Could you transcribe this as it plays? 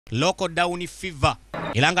lockdown fever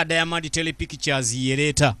elanga Diamond Telepictures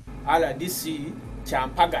yereta RDC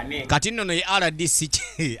Champagane kati nno ye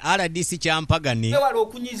RDC Champagane wala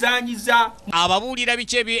okunyizanyiza ababuulira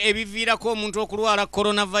bice ebiviirako omuntu okulwala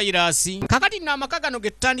coronavirus kakati nno amakagano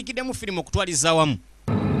getutandikidde mu firimu okutwaliza wamu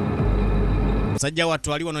musajja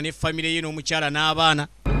wattu ali wano ne famire ye n'omukyala n'abaana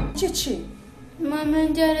Chichi mama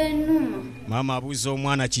njala ennuma mama abuuza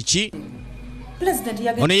omwana kiki President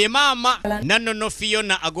yagenda ono ye maama nanno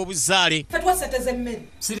Fiona agobuzaale fatwaseteze mmere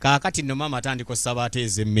kakati nno maama atandika osaba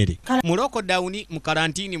ateeze emmere mu lockdown mu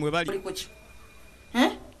karantini mwe bali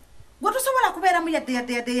Watusobola kubeera mu yadde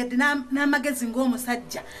n'amagezi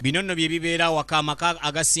ng'omusajja bino nno bye bibeera awaka amaka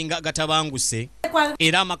agasinga gatabanguse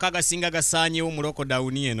era amaka agasinga gasaanyewo mu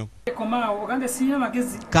lockdown eno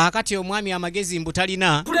kakati omwami amagezi mbu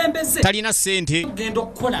talina ssente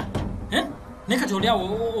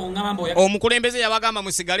omukulembeze yabagamba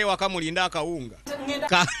musigale waka mulinda akawunga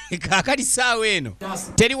kakati saawa eno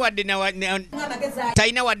teri wadde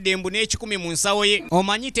talina wadde mbu n'ekikumi mu nsawo ye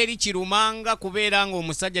omanyi teri kirumanga kubeera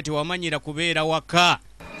ng'omusajja tewamanyira kubeera waka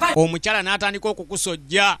omukyala n'atandika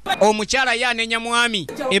okukusojja omukyala ye anenya mwami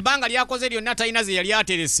ebbanga lyakoze lyonna talina ze yali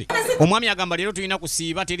aterese omwami agamba leero tulina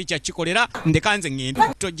kusiiba teri kyakikolera ndeka nze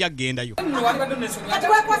ngenda tojja gendayo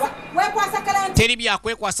teri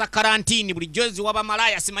byakwekwasa karantini bulijjo ziwa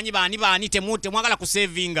malaya simanyi baani temwagala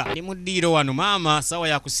kusevinga ali mu ddiiro wano maama sawa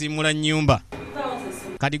yakusiimula nnyumba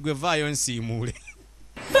kati gwe vaayo nsiimuule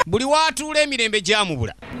buli waatuula emirembe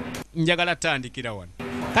gyamubula njagala tandikira wano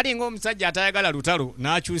kati ng'omusajja atayagala lutalo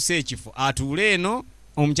n'akyusa ekifo atuule eno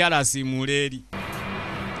omukyala asiimuula eri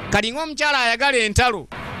kati ng'omukyala ayagala entalo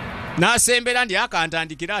n'asembera ndi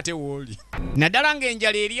akantandikira ate wooli naddala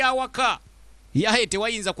ng'enjala eri awaka yaye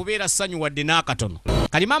tewayinza kubeera ssanyu wadde n'akatono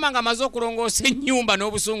kati maama nga amaze okulongoosa ennyumba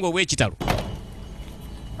n'obusungu obw'ekitalo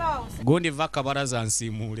gondi va kabaraza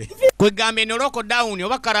nsiimuule kwegamba eno lockdown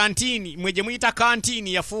oba karantini mwe gye muyita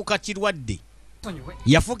kantini yafuuka kirwadde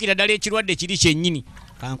yafuukira ddala ekirwadde kiri kyennyini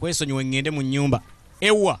kankwesonyiwe ngende mu nnyumba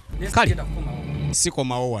ewa kale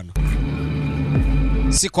sikomawo wano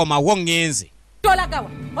sikomawo ngenze olagawa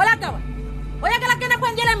oyagala genda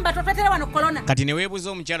kwenjera mbato twetera wano corona kati ne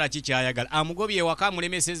weebuza omukyala kikyayagala amugobye ewaka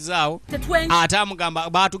amulemesezaawo ate amugamba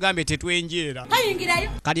baatugambe tetwenjeera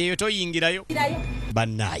kati eyo toyingirayo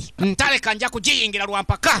bannayi ntaleka nja kugiyingira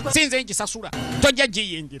lwampaka sinze nkisasula tojja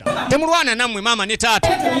giyingira temulwana nammwe maama ne taata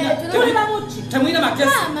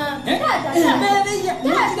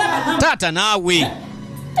taata naawe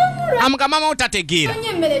amugamba maama otategeera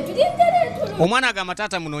omwana agamba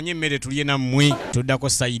taata munoonye emmere tulye nammwe tuddako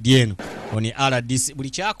sayidi eno oni RDC buli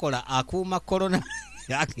kyakola akuuma corona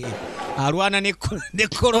alwana ne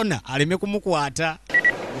corona aleme kumukwata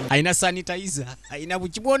alina sanitizer alina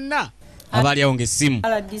buki bwonna abali awo ng'essimu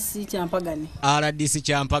RDC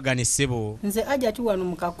Kyampagane ssebo nze ajati wano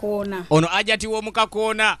mukakoona ono ajati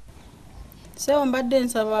w'omukakoona sewo mbadde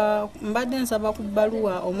nsaba ku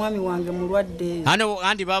bbaluwa omwami wange mulwadde hano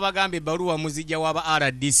andi babagamba ebbaluwa muzijja waba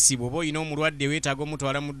RDC bw'oba olina omulwadde weetaaga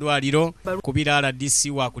omutwala mu ddwaliro kubira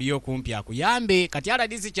RDC waakuli okumpi akuyambe kati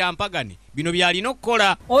RDC Kyampagane bino byalina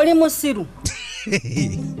okukola oli musiru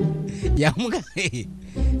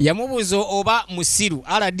yamubuuza oba musiru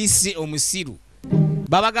RDC omusiru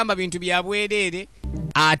babagamba bintu bya bwereere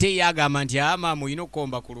ate yagamba nti maama olina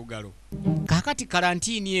okukomba ku lugalo kakati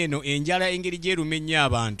karantini eno enjala engeri gyerumenya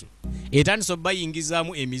abantu etandisa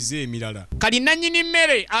bayingizaamu emize emirala kali nannyini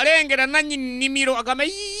mmere alengera nannyini nnimiro agamba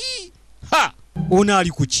ha ono ali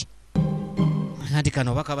kuki anti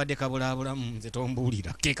kano bakabadde kabulaabulamu nze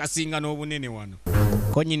tombuulira ke kasinga n'obunene wano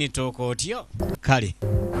konnyini tooko otyo kale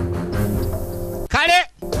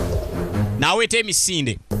naaweta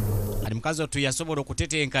emisinde ali mukazi otu yasobola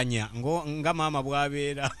okutetenkanya nga maama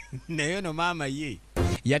bw'abeera naye no maama ye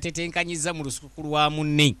yatetenkanyiza mu lusuku lwa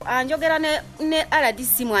munne anjogera ne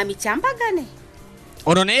RDC mwami Kyampagane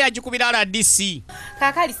ono naye yagikubira RDC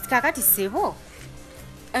kakati sebo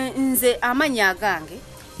nze amanya gange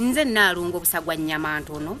nze Naalongo Busagwa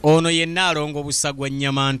Nyamantono ono ye Naalongo Busagwa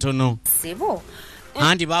Nyamantono sebo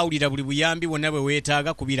anti baawulira buli buyambi bwonna bwe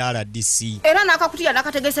weetaaga kubira RDC era n'akakutiya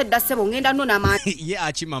nakategese dda ssebo ngenda nno n'amaanyi ye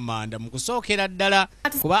akima manda mu kusookera ddala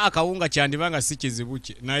kuba akawunga kyandibanga si kizibu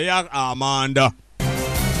kye naye amanda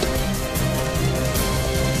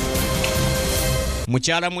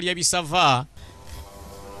mukyala mulya bisava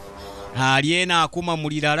alyena akuma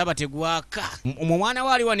mulira alaba tegwaka omwana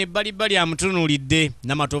waali wano ebbalibbali amutunuulidde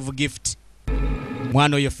n'amatovu gift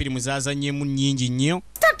mwana oyo firimu zazannyemu nnyingi nnyo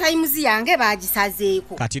times yange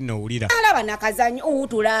bagisazeeko. Kati nowulira. Alaba nakazanyo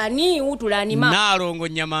utulani ma. Nalongo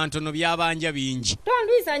Nyamantono byabanja bingi.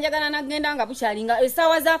 Tondwisa njagala nagenda nga bukyalinga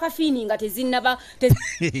esawa za kafiini nga tezinnaba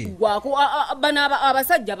gwako bana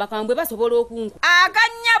abasajja bakambwe basobola okunku.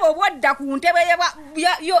 Aganyabo bwadda ku ntebe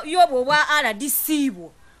yobo bwa RDC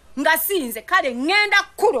bo. Nga sinze kale ngenda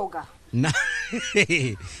kuloga.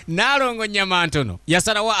 Nalongo Nyamantono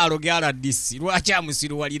yasalawo aloge RDC lwaki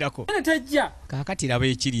amusiruwalirako. Tajja. Kakati laba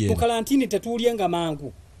ekiri mu kalantini tetuulyenga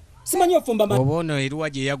mangu. Simanyi ofumba mangu. Obono eruwa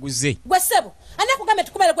gye yaguze. Gwe ssebo anakugambe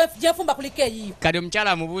tukubale gyefumba kuliko eyiyo. Kati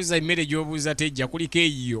omukyala amubuuza emmere gy'obuuza tejja kuliko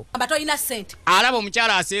eyiyo. Aba tolina ssente. Alaba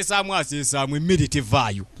omukyala aseesaamu emmere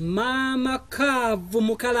tevaayo. Maama Kaavu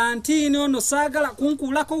mu kalantini ono saagala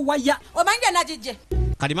kunkuulako waya. Omanyi nagijje.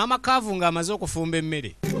 Kati maama Kaavu ng'amaze okufumba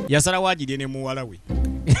emmere yasalawo agirye ne muwala we.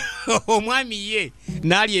 Omwami ye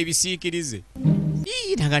n'ali ebisiikirize.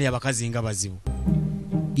 Nagali abakazi nga bazibu.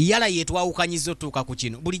 Yala yetwawukanyiza otuuka ku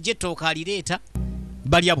kino bulijjo ettooka alireeta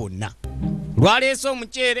balya bonna. Lwaleese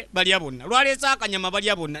omuceere balya bonna. Lwaleese akanyama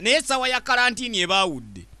balya bonna. Naye essaawa ya karantini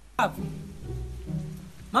ebaawudde.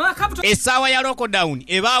 Essaawa ya lockdown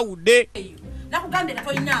ebaawudde. Nakugambye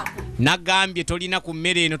natolinaako. Nagambye tolina ku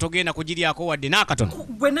mmere eno togenda kugiryako wadde n'akatono.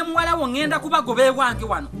 Gwe ne muwala wo ngenda kubagoba ewange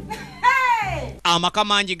wano. Amaka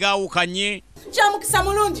mangi gaawukanye. Kyamukisa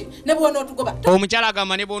mulungi ne bwona otugoba. Omukyala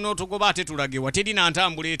agamba ne bwona otugoba ate tulagewa terina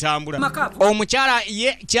ntambula etambula. Omukyala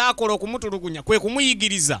ye kyakola okumutulugunya kwe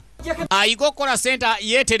kumuyigiriza. Ayiga okukola senta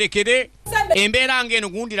yeeterekere embeera ng'eno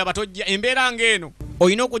gundira batojja embeera ng'eno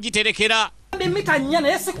olina okugiterekera. Mita nnya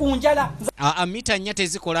naye si ku njala. Mita nnya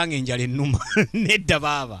tezikola ng'enjala ennuma. Nedda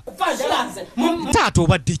baaba. Taata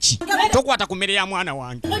obadde ki? Tokwata ku mmere ya mwana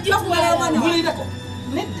wange.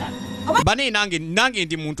 Bane nange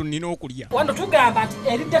ndi muntu nina okulya. Wano tugamba nti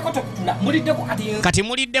eriddeko tokutula muliddeko kati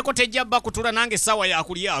muliddeko tejja bba kutula nange sawa ya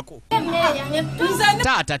kulyako.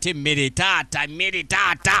 Taata temmere taata mmere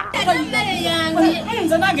taata.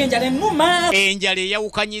 Nze nange enjala ennuma. Enjala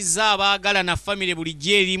eyawukanyiza abaagala na famire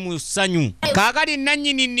bulijjo eri mu ssanyu. Kaakali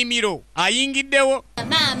nannyini nnimiro ayingiddewo.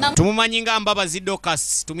 Tumumanyi nga Mbabazi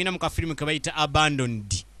Dorcas tumina mu kafirimu ke bayita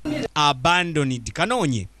Abandoned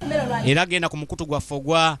kanoonye era genda ku mukutu gwaffe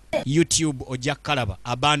ogwa YouTube ojja kalaba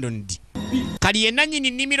Abandoned. Kali yenna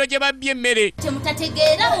nnyini nnimiro gye babbye emmere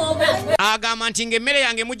agamba nti ng'emmere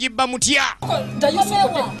yange mugibba mutya.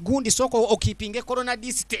 Gundi sooka okipinge corona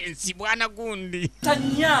distance bwana gundi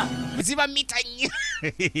ziba mita nnya.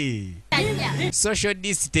 Social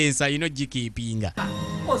distance ayina ogikipinga.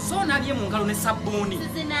 Ozoonabye mu ngalo ne sabbuuni.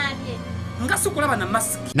 Nga sukulaba na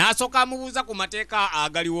mask. Nasooka amubuuza ku mateeka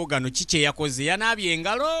agaliwo gano kiki yakoze yanaabye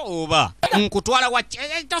engalo oba nkutwala wa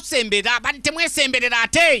tosembera bali temwesemberera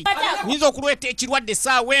ate nyinza okulweta ekirwadde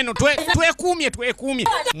essaawa eno twekuumye.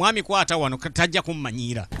 Mwami kwata wano tajja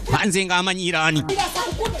kummanyiira banze nga amanyiira ani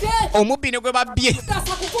omubbi ne gwe babbye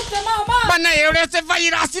bana yolese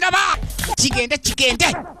virus raba kigende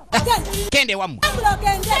kende wammwe.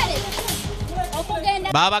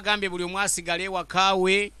 Baba gambye buli omu asigale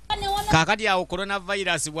ewakaawe. Kaakati awo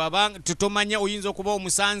coronavirus bw'abanga tutomanya oyinza okuba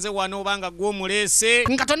omusanze wano obanga gw'omuleese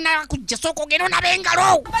nga tonna kujja sooka ogenda onaaba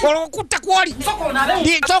engalo okutta kwoli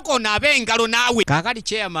sooka onaaba engalo naawe. Kaakati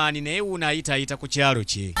chairman naye wuuna ayita ku kyalo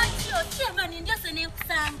kye.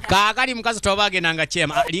 Kaakati mukazi toba agendanga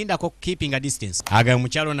chairman lindako keeping a distance. Aga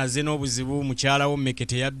mukyalo nazze n'obuzibu mukyala wo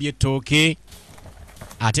Mekete yabbye ettooke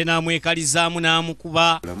ate n'amwekalizaamu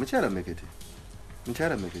n'amukuba.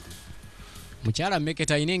 Mukyala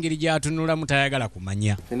Meketa ayina engeri gy'atunula mutayagala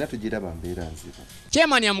kumanya. Fenna tugiraba mbeera nzibu.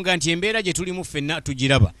 Chairman yamuga nti embeera gye tulimu ffenna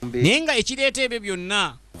tugiraba. Naye nga ekireeta ebyo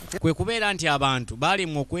byonna kwe kubeera nti abantu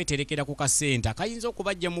balemwa okweterekera ku kasenta kayinza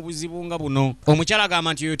okubajja mu buzibu nga buno. Omukyala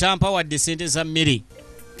agamba nti oyo tampawadde ssente za mmere.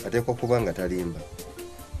 Ateekwa kuba nga talimba.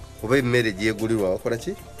 Oba emmere gyegulirwa wakola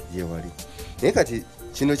ki? Gyewali. Naye kati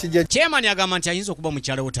kino kijja. Chairman agamba nti ayinza okuba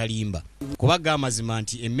mukyala wo talimba. Kubaga amazima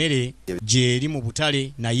nti emmere gyeri mu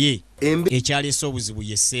butale naye ekyaleese obuzibu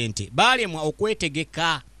ye ssente. Balemwa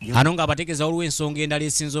okwetegeka. Ano nga abategeeza olwo ensonga endala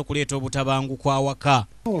esinza okuleeta obutabanguko awaka.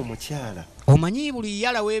 Omukyala omanyi buli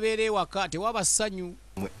yala weebeera ewaka tewaba ssanyu.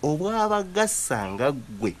 obwabagassanga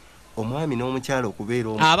gwe omwami n'omukyala okubeera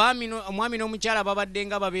omwami n'omukyala babadde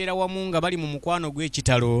nga babeera wamu nga bali mu mukwano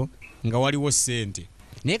gw'ekitalo nga waliwo ssente.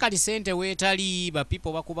 Naye kati ssente weetali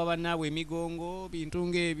bapipo bakuba bannaabwe emigongo bintu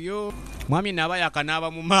ng'ebyo. Mwami naaba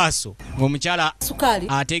yakanaaba mu maaso ng'omukyala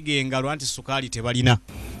atega engalo anti sukaali tebalina.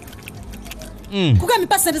 Kugamba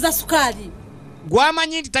pasente za sukaali.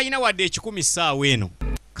 Gwamanyi nti talina wadde 10 ssaawa eno.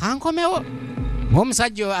 Kankomewo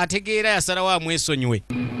ng'omusajja ategeera yasalawo amwesonyiwe.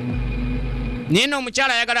 nino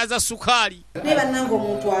omukyala ayagala za sukaali neba nange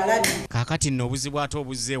omuntu alabye kakati nno obuzibu ate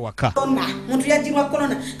obuzze waka muntu yajjirwa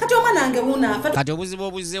korona kati omwana wange wuunaafa kati obuzibu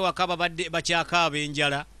obuzze waka babadde bakyakaaba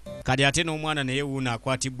enjala kati ate n'omwana naye wuuna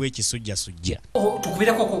akwatibbwa ekisujjasujja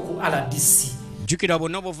tukubireko ku RDC jjukira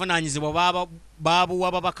bonna obuvunaanyizibwa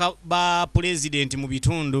babuwa babaka ba pulezidenti mu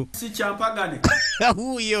bitundu si kyampagane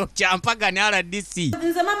wuuyo kyampagane RDC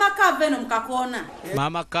nze mama kava eno mukakoona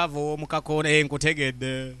maama kava ow'omukakoona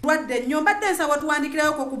nkutegedde lwadde nnyo mbadde nsaba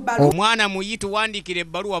tuwandikirayoko ku bbaluwa omwana muyi tuwandikira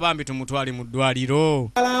ebbaluwa bambi tumutwale mu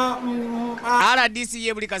ddwaliro RDC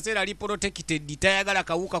ye buli kaseera ali protected tayagala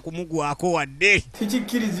kawuka kumugwako wadde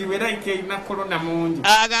tikikkirizibwa era ikeina korona mungi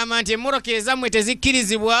agamba nti emmoroka ezammwe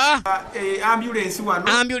tezikkirizibwa ambulensi wano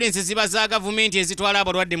ambulensi ziba za gavumenti ezitwala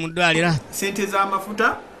abalwadde mu ddwaliro sente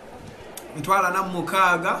z'amafuta mitwala na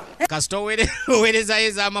mukaaga kasita oweerezayo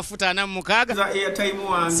ez'amafuta 46 za airtime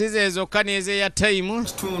wange si ze zokka n'ezeya time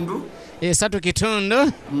kitundu 3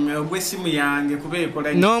 kitundu ogw'essimu yange kuba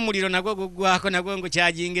ekola n'omuliro nagwo guggwako nagwo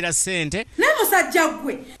ngukyajingira ssente ne musajja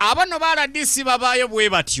gwe abo nno baladisi babaayo bwe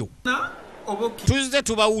batyo tuzze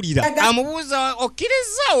tubawulira amubuuza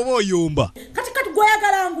okkiriza oba oyomba kati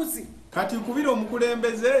gweoyagala nguzi kati kubira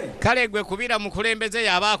omukulembeze kale gwe kubira mukulembeze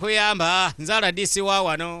yaba akuyamba nze aladisi wa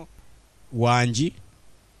wano wangi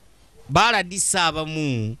baladisi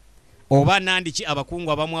abamu oba nandiki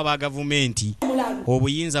abakungu abamu aba gavumenti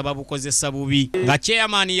obuyinza babukozesa bubi nga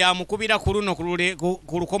chairman yamukubira ku luno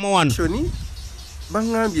ku lukomo wano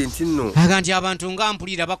baŋŋambye nti nno aga nti abantu nga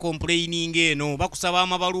mpulira bakomplaininga eno bakusaba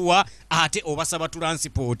amabaluwa ate obasaba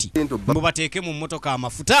transport mubateeke mu mmotoka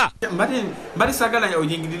amafuta mbali sagala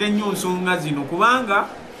oyingirire nnyo nsonga zino kubanga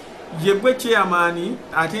yegwe chairman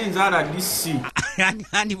ate nze RDC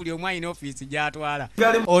andi buli omu alina ofiisi gy'atwala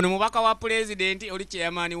ono mubaka wa pulezidenti oli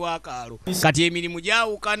chairman wa kaalo kati emirimu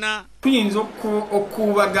gyawukana tuyinza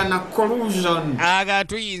okuubagana collusion aga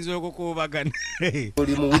tuyinza okukuubagana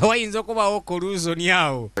awayinza okubawo collusion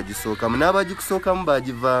awo bagisookamu n'abagikusookamu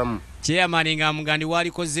bagivaamu chairman ng'amugandi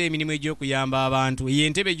walikoze emirimu egy'okuyamba abantu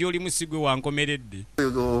y'entebe gy'olimu sigwe wankomeredde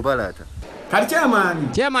obalaata kati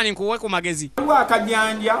chairman nkuwe ku magezi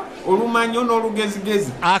akajanja olumanyo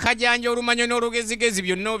n'olugezigezi akajanja olumanyo n'olugezigezi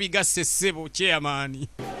byonna obigasse ssebo chairman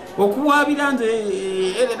okuwaabira nze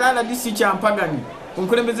RDC kyampagani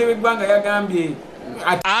omukulembeze w'eggwanga yagambye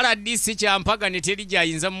RDC kyampagane teri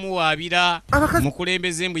gyayinza mumuwaabira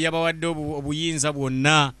mukulembeze mbu yabawadde obuyinza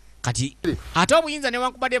bwonna kati ate obuyinza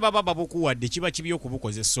newankubadde baba babukuwadde kiba kibi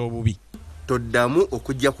okubukozesa obubi toddamu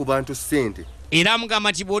okujja ku bantu ssente era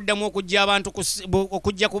mugamba nti bw'oddamu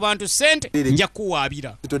okujja ku bantu ssente nja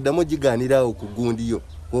kuwaabira toddamu gigaanirawo ku gundiyo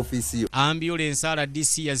ofiisi yo ambulance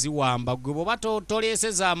RDC yaziwamba gwe bw'oba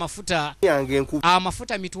toleeseza amafuta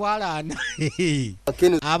amafuta mitwalo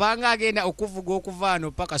 4 abanga agenda okuvuga okuva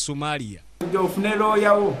ano paka Somalia ofune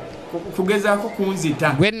looyawo kugezaako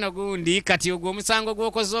kunzita gwe nno gundi kati ogwo omusango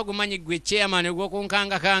gw'okoze ogumanyi gwe chairman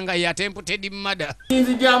ogw'okunkangakanga yatemputed mada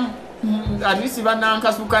nzijamu alisi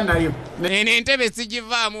banankasuka nayo ene entebe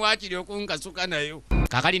sigivaamu wakiri okunkasuka nayo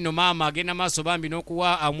kakali no maama agenda maaso bambi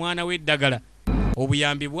n'okuwa omwana w'eddagala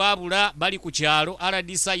obuyambi bwabula bali ku kyalo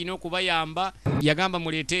RDC ayina okubayamba yagamba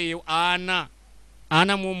muleeteeyo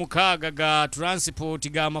 46 ga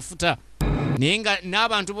transport ga mafuta naye nga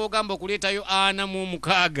n'abantu b'ogamba okuleetayo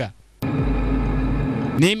 46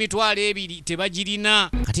 n'emitwalo 2 tebagirina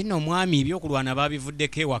kati nno omwami ebyokulwana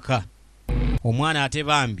babivuddeko ewaka omwana ate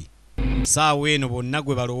bambi saawa eno bonna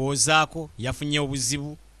gwe balowoozaako yafunye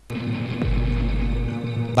obuzibu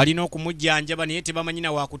balina okumujjanjaba naye tebamanyi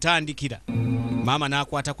na wakutandikira maama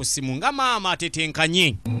n'akwata ku ssimu nga maama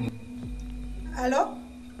atetenkanye alo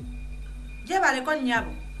gye baleko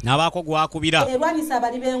nnyabo n'abaako gwakubira erwanyisa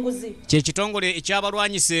abali b'enguzi kyekitongole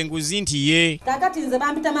ekyabalwanyisa enguzi nti ye kakati nze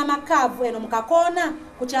bampita maama kaavu eno mukakoona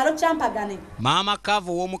ku kyalo kyampagane maama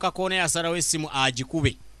kaavu ow'omukakoona yasalawo essimu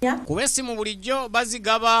agikube kuba essimu bulijjo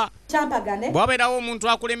bazigaba bwabeerawo omuntu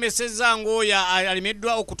akulemesezza ng'oyo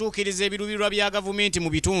alemeddwa okutuukiriza ebirubirwa bya gavumenti mu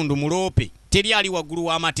bitundu muloope teri ali waggulu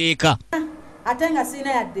w'amateeka ate nga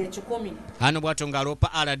sirina yadde 10 hano bw'atyo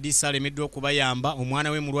ng'aloopa RDC alemeddwa okubayamba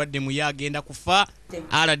omwana we mulwadde muye agenda kufa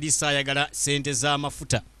RDC ayagala sente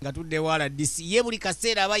z'amafuta nga tuddewo RDC ye buli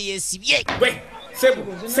kaseera aba yeesibye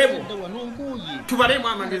Sebu tubalemu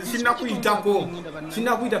amagezi sinakuyitako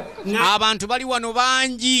abantu bali wano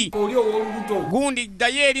bangi oli ow'olubuto gundi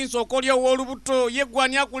ddayo eri nsooka oli ow'olubuto ye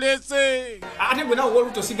gwani akulese ate gwe nawe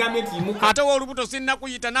ow'olubuto sigambye nti yimuka ate ow'olubuto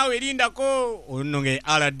sinnakuyita naawe erindako olunno nge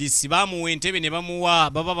RDC bamuwa entebe ne bamuwa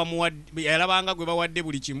baba bamuwa yalabanga gwe bawadde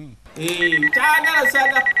buli kimu kyagala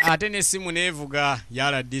saga ate n'essimu neevuga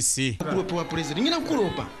ya RDC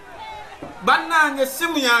bannange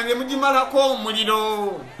essimu yange mugimalako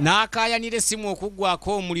omuliro. N'akaayanira essimu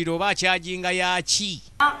okuggwako omuliro oba akyajinga yaki.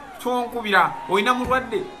 Kyonkubira olina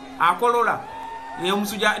mulwadde akolola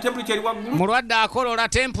omusujja temperature eri waggulu. Mulwadde akolola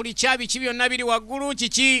tempuli kyabi ki byonna biri waggulu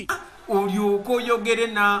kiki? Olyoka oyogere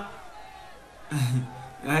na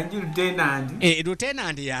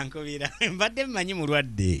Lieutenant yankubira. Mbadde mmanyi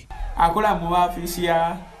mulwadde. Akola mu afisi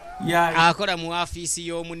ya akola mu afisi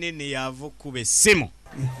y'omunene yava okkuba essimu.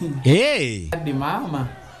 Addi maama.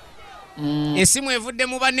 Essimu evudde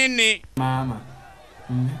mu banene. Maama.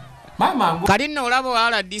 Kati nno olaba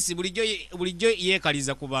wa RDC bulijjo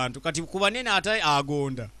yeekaliza ku bantu kati ku banene ate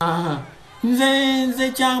agonda.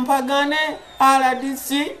 Nze kyampagane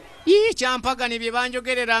RDC. Kyampagane bye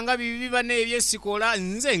banjogerera nga bibi bane ebyesikola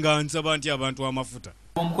nze nga nsaba nti abantu amafuta.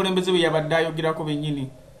 Omukulembeze bwe yabadde ayogerako bennyini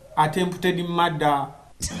attempted murder.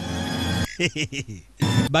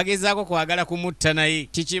 Bagezaako kwagala kumutta naye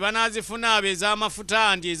kiki banaazifuna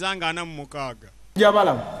ab'ez'amafuta nti ezanga 46.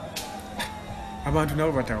 Jabalamu abantu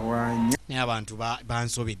nabo batawaanya. Naye abantu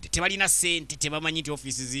bansobedde tebalina ssente tebamanyi nti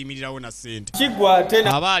ofiisi ziyimirirawo na ssente. Kiggwa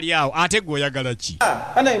tena aba ali awo ate gwe oyagala ki?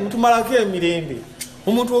 Ana mutumalako emirembe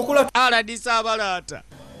omuntu okula aladisa abalaata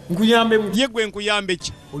nkuyambe ye gwe nkuyambe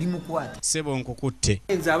ki? oli mukwata sebo nkukutte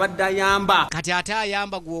nze abadde ayamba kati ate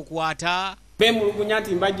ayamba gwe okwata bemulugunya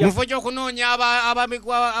nti mbajja mufo ky'okunoonya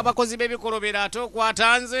abakozi b'ebikolobera ate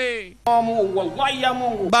okwata nze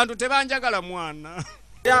bantu tebanjagala mwana.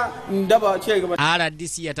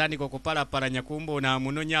 RDC yatandika okupalapalanya kumboona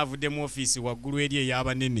amunonya avudde mu ofiisi waggulu eri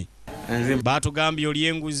ey'abanene. Baatugambye oli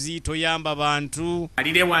enguzi toyamba bantu.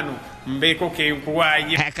 Alire wano mbeeko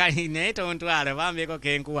kenkuwaye. Kali naye tontwala bambeeko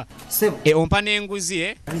kenkuwa. Ompa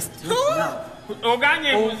n'enguzi Oganye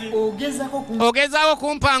enguzi. Ogezaako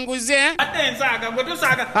kumpa nguzi Mbadde ensaaga gwe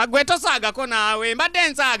tosaaga. Gwe tosaagako naawe mbadde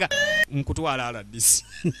nsaaga. Nkutwala RDC.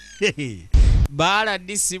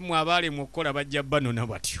 RDC mu abaali mu kukola bajja banona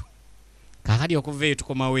batyo. Kakati okuva eyo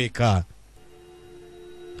tukomawo eka.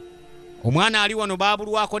 Omwana ali wano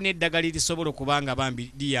baabulwako n'eddagala lisobola okubanga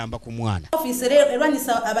bambi liyamba ku mwana. Office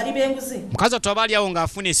erwanyisa abali b'enguzi. Mukazi otobaali awo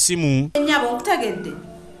ng'afuna essimu. Ennyabo nkutegedde.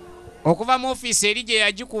 Okuva mu ofiisi eri gye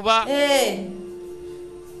yagikuba.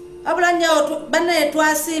 Abula nnyawo banne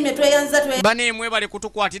twasiime tweyanza Bane mwebale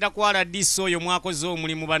kutukwatira ku RDC oyo mwakoze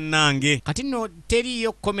omulimu bannange. Kati nno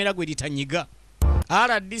teriyo kkomera gwe litanyiga.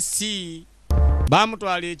 RDC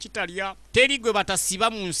bamutwala ekitalya teri gwe batasiba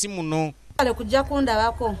mu nsi muno. Kujja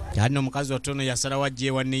kundabako. Kyali omukazi otono yasalawo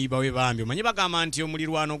ajje wa neiba we bambi. Omanyi bagamba nti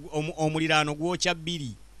omuliraano gwokya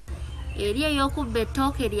bbiri. Eri ey'okubba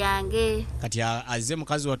ettooke lyange. Kati azze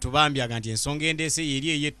mukazi watubambi aga nti ensonga endeese yeri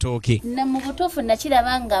ey'ettooke. Na mu butuufu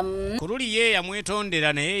nakiraba nga ku luli ye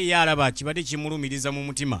yamwetondera naye ye alaba kibadde kimulumiriza mu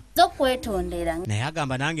mutima. Zokwetondera. Naye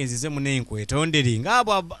agamba nange nzize muneyi nkwetondere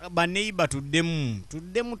ng'abo baneiba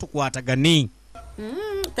tuddemu tukwatagane.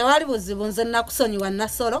 Tewali buzibu nze nakusonyiwa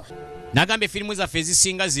Nasolo. Nagambe firimu zaffe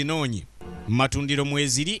ezisinga zinoonye matundiro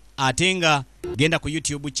mweziri ate nga genda ku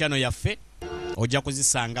YouTube channel yaffe ojja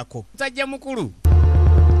kuzisangako. Nzajja mukulu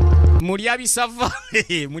mulya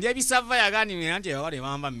bisava yaganimira nti abale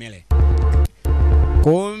bamba mmere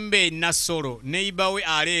kumbe Nasolo neiba we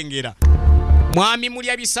alengera mwami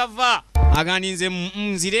mulya bisava aganize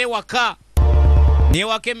nzire waka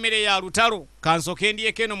newaka emmere ya lutalo kansoke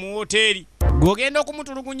ndiyeko eno mu hoteri. Gwogenda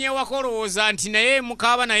okumutulugunya ewaka olowooza nti naye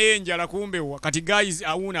mukaaba naye enjala kumbe kati guys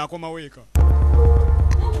awuuna akoma weeka.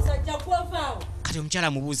 Kati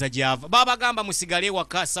omukyala mubuuza gy'ava. Babagamba musigale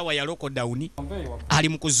ewaka sawa ya lockdown ali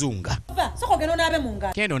mu kuzunga.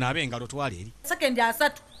 Kendo naabe engalo twala eri. Sekendi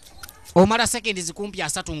 3. Omala sekendi zikumpi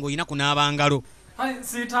 3 ng'olina kunaaba ngalo.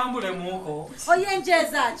 Sitambule muko.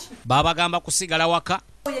 Oyenjeza ki? Babagamba kusigala waka.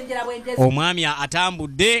 Oyenjera bwenjeza. Omwami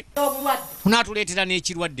atambudde. Tunaatuleetera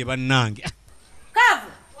n'ekirwadde bannange.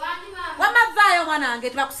 Kavu. Wamavaayo mwanange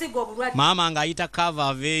tubakusiga obulwadde. Maama ng'ayita Kava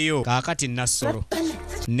aveeyo kaakati Nasolo.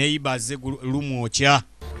 Neiba azze lumwokya.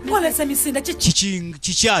 Mwolese misinda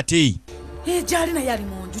Kiki ate? Gyali naye ali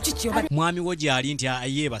mu nju kiki oba. Mwami wo gyali nti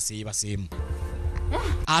yeebaseebaseemu.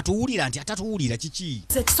 Atuwulira nti atatuwulira kiki?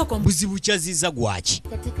 Buzibu kyazizza gwaki?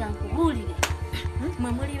 Katika nkubuulire.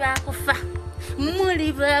 Mwe muli baakufa.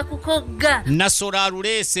 Muli baakukogga. Nasolo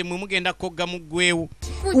aluleese mwe mugenda kogga mu ggwewo.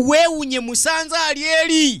 Weewunye musanze ali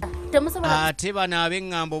eri. Ate bano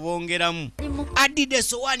ab'eŋŋambo bongeramu. Addidde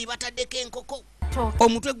essowaani bataddeko enkoko.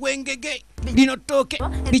 Omutwe gw'engege lino ttooke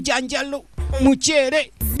bijanjalo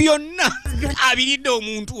muceere byonna abiridde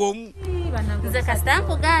omuntu omu. Nze kasita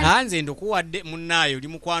nkugamba. Nze ndukuwadde munnaayo oli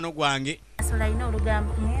mukwano gwange. Nasolo alina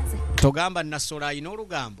olugambo ngenze. Togamba Nasolo alina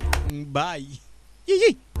olugambo. Baayi.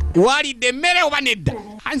 Walidde emmere oba nedda?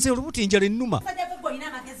 Nze olubuto enjala ennuma.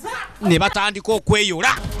 ne batandika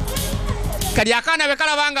okweyola kali akaana be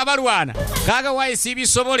kalabanga balwana kaga wayi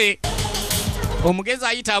sibisobole omugezi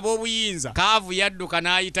ayita ab'obuyinza kaavu yadduka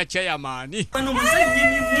n'ayita chairman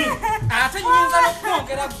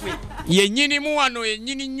yennyinimu wano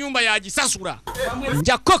yennyini nnyumba yagisasula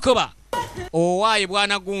nja kokoba owaaye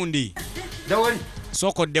bwana gundi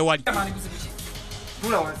sokodde wali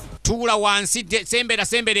tuula wansi sembera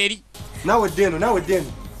eri nawe deno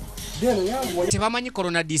tebamanyi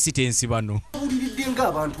corona distance bano ulidde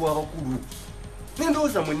ng'abantu abakulu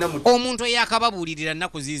nendoza mwenna omuntu eyakababuulirira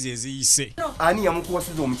nnaku ziizo eziyise ani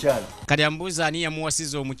yamukuwasiza omukyala kati ambuuza ani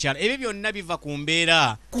yamuwasiza omukyala ebyo byonna biva ku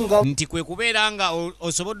mbeera nti kwe kubeera nga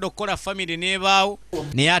osobodde okukola famire n'ebaawo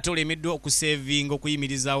naye ate olemeddwa okusevinga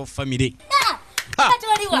okuyimirizaawo famire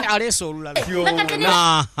aleese olulala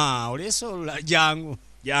oleese olulala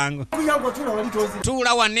jangu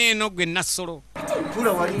tuula waneeno gwe nassolo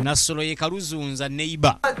nassolo ye kaluzunza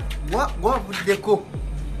neiba gwavuddeko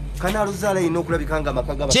kanaluzaala yina okulabika nga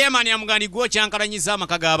amaka gaba chairman amugandi gwokyankalanyiza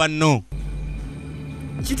amaka ga banno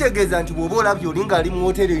kitegeeza nti bw'oba olabye olinga ali mu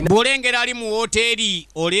woteeri bw'olengera ali mu woteeri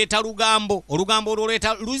oleeta olugambo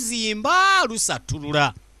olwoleeta luzimba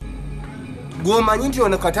lusattulula gw'omanyi nti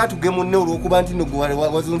ono kati atuge munne olw'okuba nti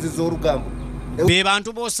wazunziza olugambo be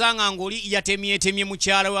bantu b'osanga ng'oli yatemyetemye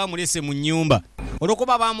mukyala we amulese mu nnyumba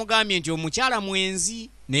olw'okuba bamugambye nti omukyala mwenzi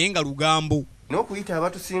naye nga lugambo n'okuyita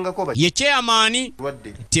abatusingako ye chairman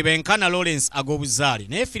Tibenkana Lawrence ag'obuzaale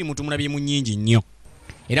naye firimu tumulabye mu nnyingi nnyo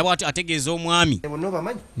era bw'atyo ategeeza omwami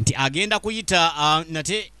nti agenda kuyita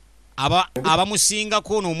nate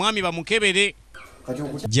abamusingako n'omwami bamukebere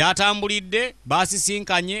gy'atambulidde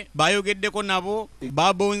baasisinkanye bayogeddeko nabo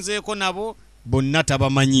babonzeeko nabo bonna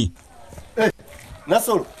tabamanyi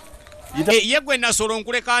nasolo ye gwe nasolo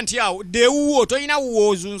nkuleka nti awo dewuwo tolina wuwo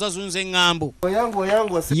ozunzazunza eŋŋambo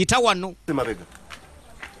yita wano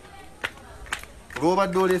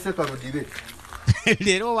olwobadde oleese kaludibe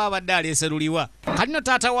leero oba abadde aleese luliwa kalino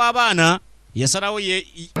taata w'abaana yasalawo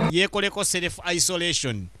yeekoleko self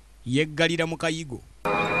isolation yeggalira mu kayigo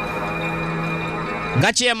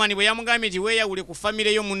nga chairman bwe yamugambye nti weeyawule ku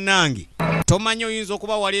famire yo munnange tomanyi oyinza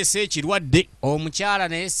okuba waleese ekirwadde omukyala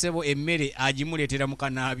naye ssebo emmere agimuleetera mu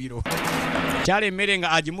kanaabiro kyala emmere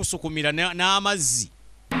nga agimusukumira n'amazzi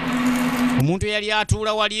omuntu eyali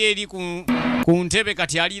atuula wali eri ku ntebe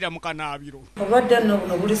kati aliira mu kanaabiro obadde nno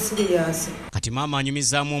buno buli siriyasi kati maama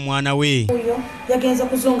anyumizaamu omwana we oyo yagenza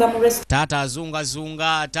kuzunga mu taata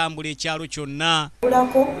azungazunga atambula ekyalo kyonna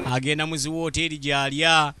agenda mu ziwooteeri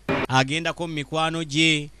gy'alya agendako mu mikwano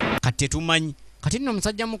gye kati tetumanyi kati nno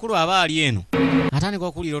omusajja mukulu aba ali eno atandika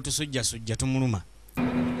okuliira otusujjasujja tumuluma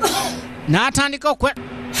n'atandika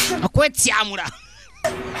okwetyamula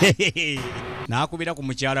n'akubira ku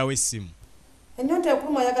mukyala w'essimu ennyonta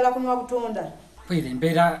ekuluma ayagala kunywa butonda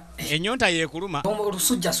embeera ennyonta yeekuluma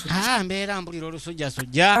olusujjasujja mbeera mpulira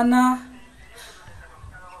olusujjasujja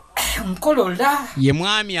nkolola ye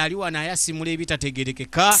mwami ali wano ayasimula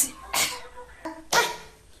ebitategerekeka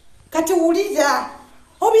kati wulira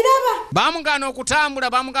obiraba bamugana okutambula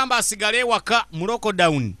bamugamba asigale ewaka mu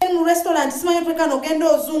lockdown mu restaurant simanyi twekano ogenda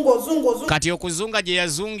ozunga kati okuzunga gye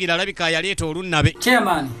yazungira alabika yaleeta olunnabe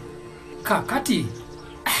chairman kakati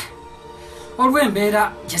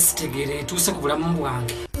olw'embeera gyesitegeera etuuse ku bulamu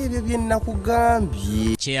bwange ebyo bye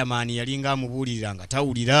nnakugambye chairman yalinga amubuulirira nga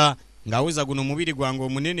tawulira ng'awuza guno omubiri gwange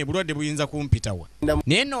omunene bulwadde buyinza kumpitawa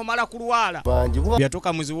naye n'omala kulwala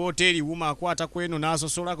yatuuka mu ziwooteeri wuma akwata ku eno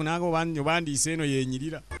n'asosola nange obandiise eno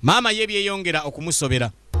yenyirira maama ye byeyongera okumusobera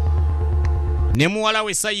ne muwala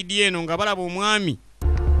we sayidi eno nga balaba omwami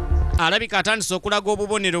alabika atandise okulaga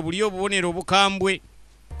obubonero buli obubonero obukambwe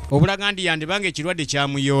obulaga ndi yandibanga ekirwadde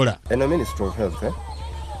kyamuyoola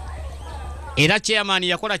era chairman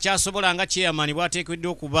yakola kyasobola nga chairman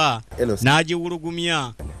bw'ateekeddwa okuba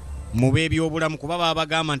n'agiwulugumya mu beebyobulamu kuba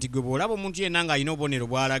babagamba nti gwe bw'olaba omuntu yenna ng'alina obubonero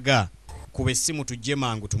bw'alaga kuba essimu tujje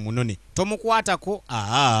mangu tumunone tomukwatako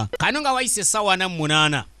kano nga wayise essaawa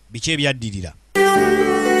 48 biki ebyaddirira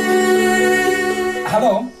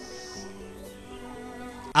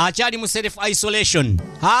akyali mu self isolation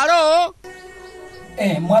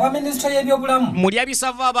mwaba minisita y'ebyobulamu mulya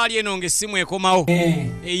bisava abaali eno ng'essimu ekomawo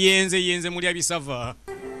yenze mulya bisava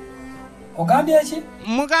ogambye eki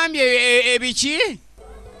mugambye ebiki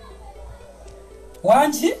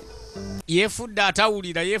wanki yeefudde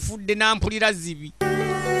atawulira yeefudde nampulira zibi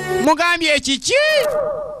mugambye ekiki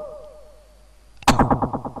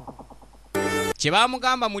kye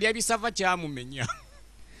baamugamba mulya bisava kyamumenya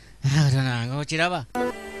tananga okiraba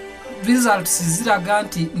results ziraga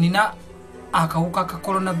nti nina akawuka ka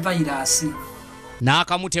coronavirus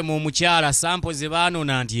n'akamutema omukyala sampo ze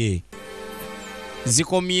baanona nti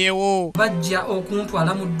zikomyewo bajja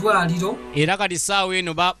okuntwala mu ddwaliro era kati saawa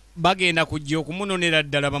eno bagenda kujja okumunonera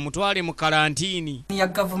ddala bamutwale mu kalantiini ya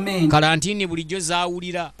gavumenti. Kalantiini bulijjo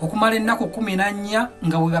zaawulira okumala ennaku 14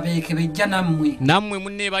 nga bwe babeekebejja nammwe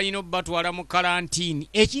munne balina obbatwala mu kalantiini.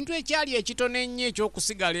 Ekintu ekyali ekitono ennyo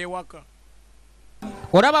ekyokusigala ewaka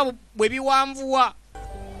olaba bwe biwanvuwa.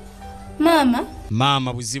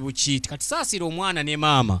 Maama buzibu ki kati saasira omwana ne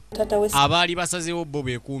maama abaali basazeewo bo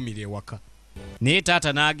beekuumira ewaka naye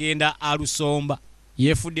taata n'agenda alusomba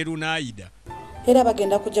yeefudde lunaayida era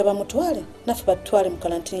bagenda kujja bamutwale naffe batutwale mu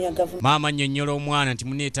kalantiini ya gavumenti. Maama nnyonnyola omwana nti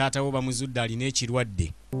munne taatawo bamuzudde alina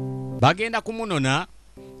ekirwadde bagenda kumunona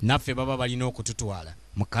naffe baba balina okututwala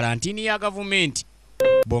mu kalantiini ya gavumenti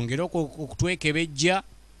bongere okutwekebejja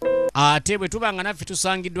ate bwe tuba nga naffe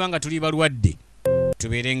tusangiddwa nga tuli balwadde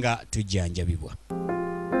tubeere nga tujjanjabibwa.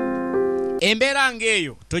 Embeera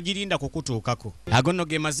ng'eyo togirinda kukutuukako. Ago nno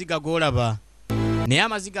ge maziga g'olaba naye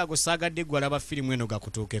amaziga ago saagadde ggwe alaba firimu eno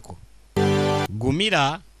gakutuukeko.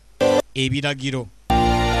 Gumira ebiragiro.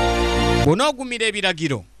 Bw'onoogumira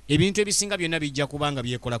ebiragiro ebintu ebisinga byonna bijja kuba nga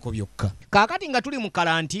byekolako byokka. Kaakati nga tuli mu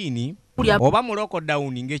kalantiini oba mu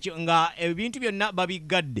lockdown nga ebintu byonna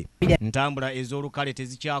babiggadde, ntambula ez'olukale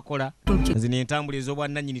tezikyakola, zino entambula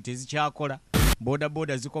ez'obwannannyini tezikyakola,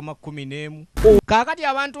 boda zikoma 11. Kaakati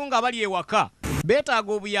abantu nga bali ewaka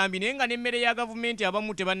beetaaga obuyambi naye nga n'emmere ya gavumenti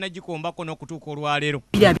abamu tebannagikombako n'okutuuka olwaleero.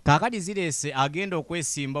 Kaakati zireese agenda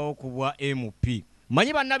okwesimbawo ku bwa MP.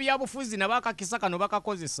 Manyi bannabyabufuzi nabo akakisa kano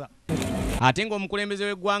bakakozesa. Ate ng'omukulembeze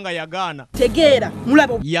w'eggwanga yagaana. Tegeera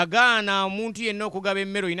mulabo. Yagaana omuntu yenna okugaba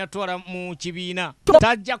emmere olina twala mu kibiina.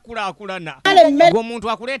 Tajja kulaakulana. Ng'omuntu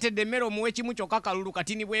akuleetedde emmere omuwe kimu kyokka kalulu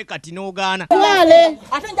katini bwe kati n'ogaana.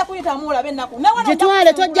 Ate nja kuyitamu olabe ennaku.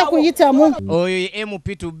 Gitwale tojja kuyitamu. Oyo ye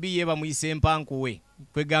MP2B ye bamuyise mpankuwe.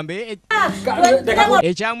 Kwegambe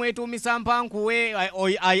ekyamwetuumisa mpankuwe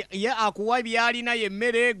ye akuwa byalina ye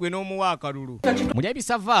emmere gwe n'omuwa akalulu. Muli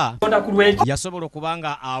ebisava yasobola okuba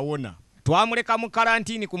nga awona. Twamuleka mu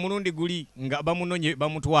kalantiini ku mulundi guli nga bamunonye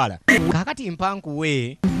bamutwala. Kaakati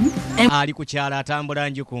mpankuwe ali ku kyala atambula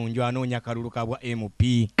nju ku nju anoonya kalulu kabwa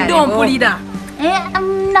MP. Mpulira.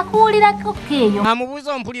 Nakuwulirako keeyo.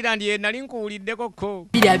 Amubuuza ompulira ndi nali nkuwuliddeko ko.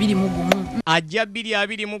 221. Ajja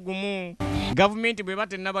 221. Gavumenti bwe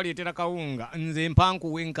batennabaleetera kawunga nze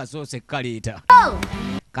mpankuwe nkasoose kaleeta.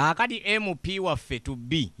 Kaakati MP waffe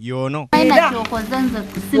tubbi yono.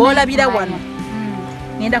 Olabira wano.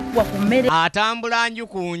 Ngenda kuwa ku mmere. Atambula nju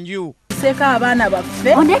ku nju. Seka abaana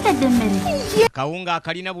baffe. Ondeetedde emmere. Kawunga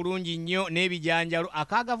akalina bulungi nnyo n'ebijanjalo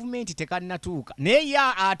aka gavumenti tekannatuuka. Naye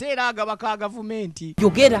ate era agaba ka gavumenti.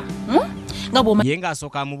 Yogera. Nga bw'omanyi. Ye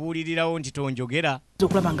ng'asooka amubuulirirawo nti tonjogera.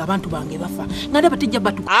 Okulaba nga abantu bange bafa. Nga ndaba tejja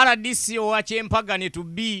batu. RDC owa Kyempagane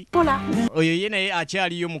tubbi. Oyo ye naye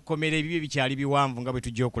akyaliyo mu kkomera ebibyo bikyali biwanvu nga bwe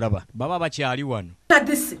tujja okulaba. Baba bakyali wano.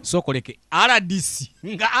 Sokoleke RDC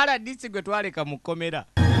nga RDC gwe twaleka mu kkomera.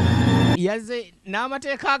 Yaze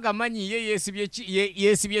n'amateeka agamanyi ye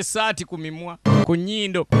yeesibye essaati ku mimwa ku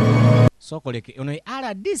nnyindo. Sokoleke ono ye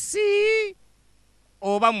RDC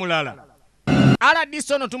oba mulala.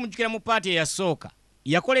 RDC ono tumujjukira mu paati eyasooka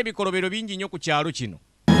yakola ebikolobero bingi nnyo ku kyalo kino.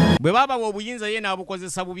 Bwe babawa obuyinza ye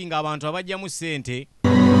n'abukozesa bubi ng'abantu abajjamu ssente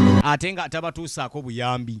ate nga tabatuusaako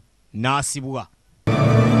buyambi n'asibwa.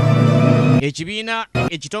 Ekibiina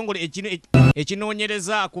ekitongole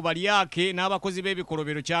ekinoonyereza ku balyake n'abakozi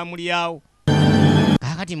b'ebikolobero kyamulyawo.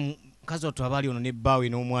 Kaakati mukazi otwo abaali ono n'ebbaawe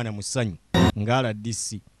n'omwana mu ssanyu nga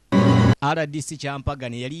RDC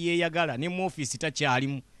Kyampagane yali yeeyagala ne mu ofiisi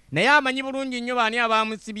takyalimu. Naye amanyi bulungi nnyo baani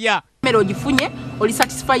abaamusibya. Mmere ogifunye oli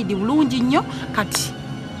satisfied bulungi nnyo kati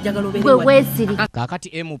jagala obeere weesiri. Kaakati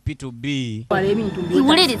MP2B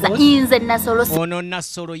Iwuliriza inze Nasolo. Ono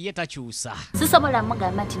Nasolo ye takyusa. Sisobola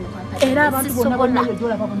mugamba nti era abantu bonna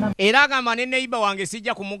bonna era agamba ne neighbor wange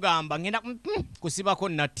sijja kumugamba ngenda kusibako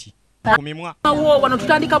natti kumimwa. Awo wano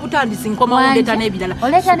tutandika butandisi nkoma ondeta n'ebirala.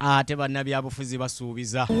 Ate bannabyabufuzi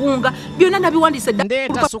basuubiza. Buwunga byonna nabiwandise dda.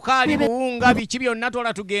 Ndeeta sukaali buwunga biki byonna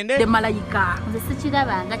twala tugende. De malayika. Nze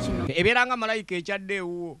sikirabanga kino. Ebeeranga malayika ekyadde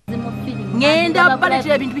ewuwo. Ngenda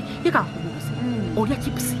baletera ebintu bika. Olya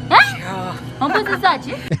chips. Ombuziza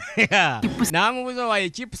ki? N'amubuuza waye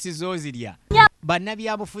chips z'ozirya.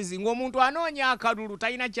 Bannabyabufuzi ng'omuntu anoonya akalulu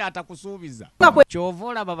talina kyatakusuubiza. Kyova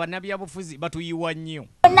olaba bannabyabufuzi batuyiwa nnyo.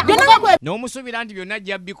 N'omusuubira nti byonna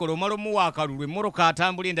ajja bikola omala omuwa akalulu emmoroka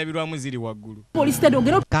atambula endabirwamu ziri waggulu.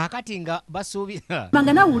 Kaakati nga basuubiza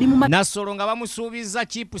Nasolo nga bamusuubiza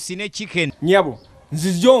chips ne chicken. Nyabo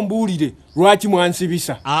nzijja ombuulire lwaki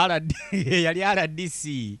mwansibisa. Yali RDC.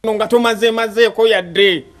 Nga tomazeeko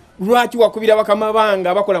yadde lwaki wakubira bakama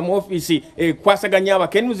banga bakola mu ofiisi kwasaganya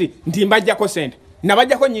abakenuzi nti mbajjako sente.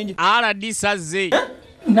 nabajjako nnyingi RDC azze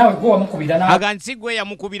nawe gwe wamukubira nawe aga nsigwe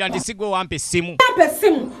yamukubira ndi sigwe wampe simu Yampe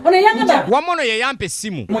simu. Ono yangamba. wamono ye yampe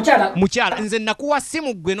simu mukyala nze nakuwa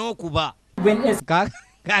simu gwe n'okuba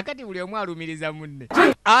kakati buli omu alumiriza munne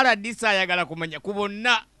RDC ayagala kumanya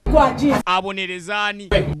kubonna abonerezaani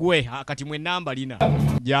gwe kati mwe namba lina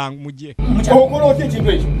mujje okola otya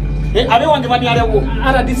ekintu ekyo abe wange banyalewo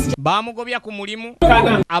bamugobya ku mulimu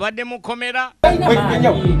abadde mu komera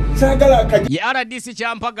ye RDC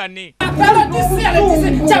kyampagane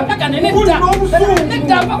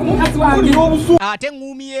ate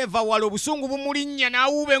ngumi yeva wala obusungu bumulinnya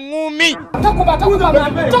n'awuuba eŋŋumi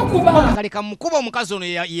kaleka mukuba omukazi ono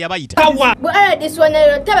yabayita RDC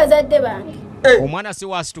wanalero tabazadde bange omwana si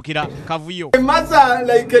wasitukira kavuyo emaza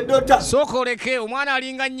like a daughter sooka oleke omwana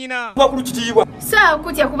alinga nnyina bakulu kitiibwa saa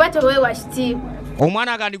kutya kuba teweewa kitiibwa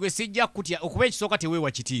omwana agandi gwe sijja kutya okuba ekisooka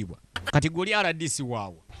teweewa kitiibwa kati goli RDC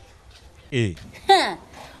waawo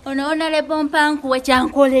ono Honorable Mpankuwe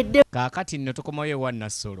kyankoledde kaakati nno tukomayo ewa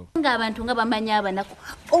Nassolo ng'abantu nga bamanya abanaku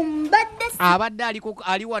ombadde abadde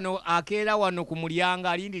ali wano akeera wano ku mulyango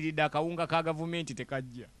alindiridde akawunga ka gavumenti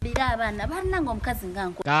tekajja lira abaana balina ng'omukazi nga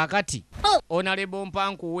nko kaakati Honorable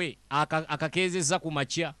Mpankuwe akakeezezza ku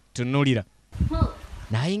makya tunnulira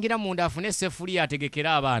n'ayingira munda afune essefuliya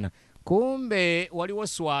ategekera abaana kumbe waliwo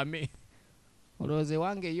swame olowooza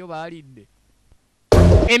ewange eyo baalidde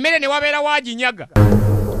emmere ne wabeera waaginyaga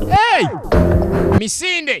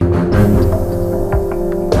misinde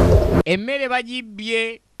emmere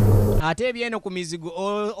bagibbye ate ebyeno ku mizigo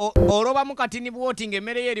olobamu katini bwoti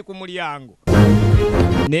ng'emmere ye eri ku mulyango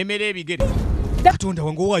n'emmere ebigere katonda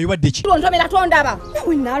wange owaayo badde ki Ntomera tondaba.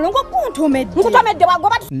 Nawe nalongo kuntomedde. Nkutomedde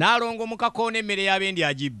wagoba. naalongo mukakoona emmere y'abendi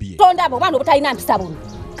agibbye Tondaba obwana obutalina mpisa buno.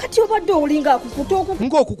 Kati obadde olinga akukuta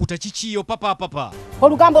ng'okukuta kikiyo papa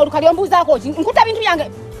olugambo olukali ombuuzaako ki nkuta bintu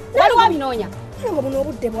byange waliwo binoonya ngo buno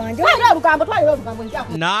obudde bwange twalira olugambo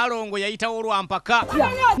njako naalongo yayitawo olwampaka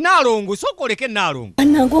naalongo sooka oleke naalongo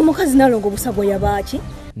annanga omukazi nalongo busagwa yabaaki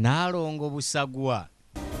naalongo busagwa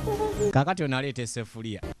kaakati onaleeta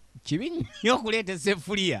essefuliya kibi nnyo okuleeta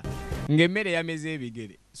essefuliya ng'emmere yameze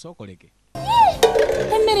ebigere sooka oleke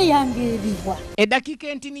emmere yange eriwa eddakiika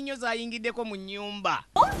entini nnyo zayingiddeko mu nnyumba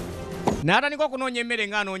n'atandika okunoonya emmere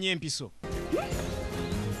ng'anoonya empiso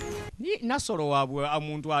Nassolo waabwe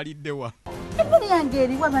omuntu aliddewa emmere yange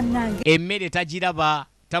eriwa bannange emmere tagiraba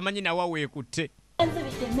tamanyi nawa weekutte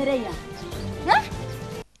emmere yange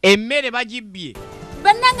emmere bagibbye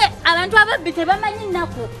bannange abantu ababbi tebamanyi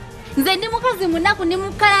nnaku nze ndi mukazi munaku ndi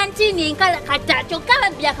mu kalantiini enkalakata kyokka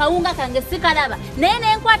babbye akawunga kange sikalaba naye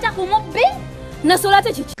nenkwata ku mubbi Nassolo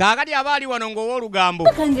ate kiki kaakati aba ali wano ng'owoolugambo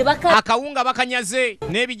akawunga bakanyaze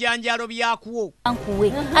n'ebijanjaalo byakwo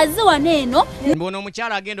Mpankuwe azze wano eno mbona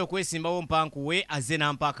omukyala agenda okwesimbawo Mpankuwe azze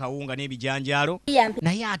n'ampa akawunga n'ebijanjaalo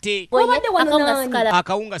naye ate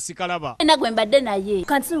akawunga sikalaba nagwe mbadde naye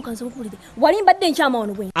kansinukanza okuwulire wali mbadde enkyama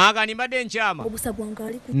wano bwe agandi mbadde enkyama obusagwa nga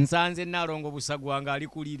ali ku nsanze Naalongo obusagwa nga ali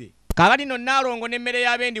kulire kaakati nno Naalongo n'emmere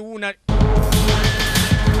y'abendi wuuna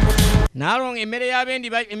Naalongo emmere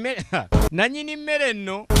y'abendi nannyini mmere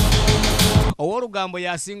nno owoolugambo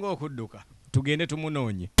yasinga okudduka tugende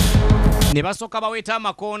tumunoonye ne basooka baweeta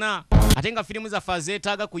amakoona ate nga firimu zaffe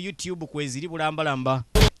azeetaaga ku YouTube kweziri bulambalamba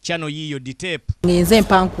channel yiyo DITEPU ngenze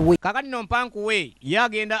Mpankuwe kaakati nno Mpankuwe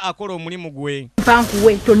yagenda akola omulimu gwe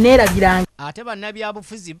Mpankuwe tonneerabiranga ate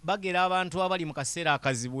bannabyabufuzi bagera abantu abali mu kaseera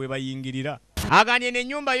akazibu we bayingirira agambye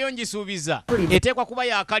n'ennyumba yo ngisuubiza eteekwa kuba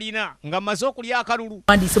yakalina nga mmaze okulya akalulu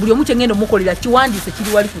wandiise buli omu kyengenda omukolera kiwandiise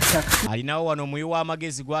kiri wali ku ttaka alinawo wano omuyi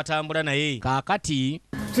w'amagezi gw'atambula naye kaakati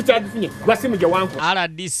sikyagifunye basimu gye wanku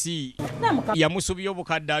RDC yamusubya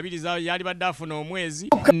obukadde 2 yali badde afuna omwezi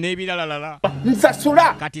n'ebiralalala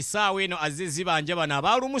nsasula kati saawa eno azze zibanja bano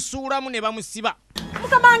abaalumusuulamu ne bamusiba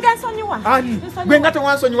mukamange nsonyiwa ani gwe nga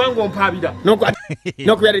tewansonyiwa ng'ompaabira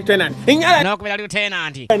n'okubera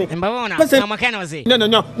lieutenanti mbabona amukenozi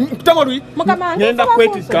no tamolwi ngenda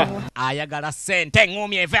kwetika ayagala ssente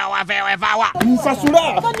eŋŋumi evaawa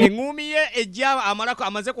nsasula eŋŋumi ye ejja amalako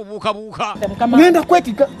amaze kubuukabuuka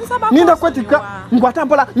ngenda kwetika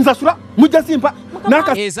ngwatambula nsasula mujja simpa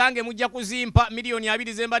ezange mujja kuzimpa miliyoni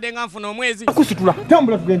 2 zembadde nga nfuna omwezi kusitula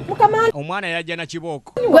tambula tugende omwana yajja na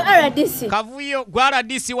kibooko gwe RDC kavuyo gwa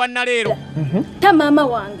RDC wannaleero ta maama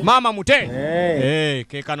wange maama mute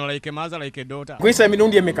kekano like maza like dota gwisa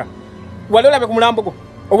emirundi emeka wali olabe ku mulambo gwo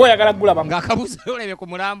oba oyagala gulaba ng'akabuzi olebe ku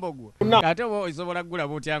mulambo gwo ate oba osobola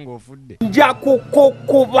gulaba otya ng'ofudde nja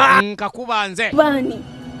kukukuba nkakuba nze bani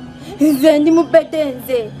nze ndi mu bedde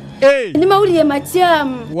nze ndi mawulire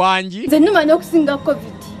makyamu wangi nze nnumanya okusinga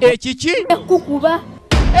covid ekiki kukuba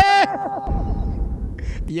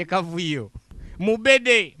ye kavuyo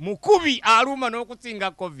mubede mukubi aluma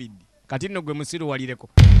n'okusinga covid kati nno gwe musiru walireko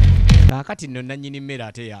kakati nno nannyini mmere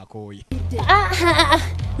ate yakooye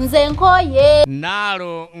nze nkooye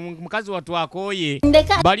naalo mukazi wattu akooye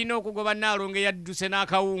balina okugoba naalo ng'eyadduse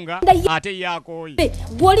n'akawunga ate yakooye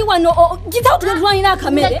bw'oli wano gitawo tulwanira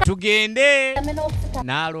akamere tugende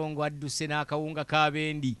naalongo adduse n'akawunga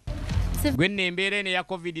k'abendi gwe nno embeera eno eya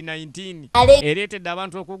covid-19 ereetedde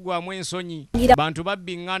abantu okuggwamu ensonyi bantu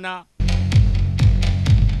babbiŋŋana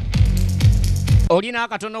olina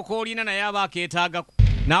akatono k'olina naye aba akeetaagaku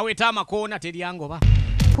naawe eta amakoona teryangoba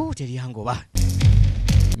teryangoba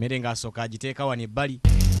mmere ng'asooka agiteeka wano ebbali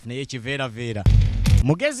naye kiveeraveera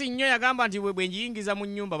mugezi nnyo yagamba nti bwe njiyingiza mu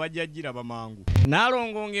nnyumba bajja giraba mangu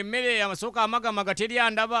naalongo ng'emmere amasooka amagamaga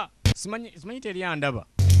teryandaba simanyi teryandaba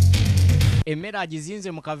emmere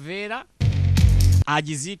agizinze mu kaveera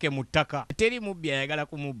agiziike mu ttaka teri mubbi ayagala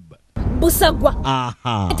kumubba busagwa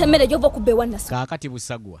emmere gy'ova okubba ewannaso kaakati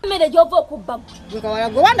busagwa emmere gy'ova okubba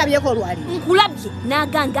gwe wandabyeko olwali nkulabye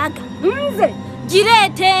n'agangaaga nze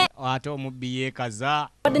gireete ate omubbi yeekaza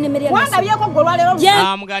wandabyeko gwe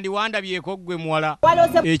olwaleero mugandi wandabyeko gwe muwala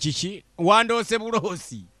ekiki wandoose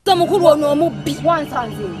buloosi mukulu ono omubbi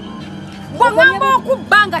wansanze bwangamba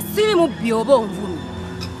okubba nga siri mubbi oba onvumi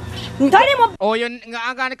oyo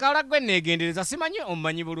ng'akala gwe neegendereza simanyi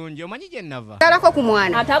omumanyi bulungi omanyi gye nnava talako ku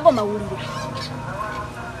mwana atago mawulire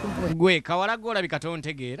gwe kawala gwe olabika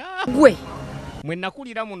tontegeera gwe mwe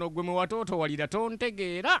nakulira muno gwe mwe watootowalira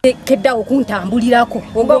tontegeera keddawo kuntambulirako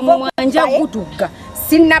ogwo mumwanja gutugga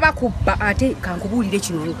sinnaba kubba ate kankubuulire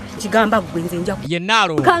kino kigamba gwe nze nja ye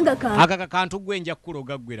naalo akaka kantu gwe nja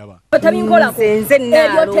kukuloga ggweraba nze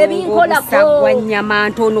naalo busagwa nnyama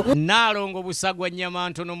ntono naalongo busagwa nnyama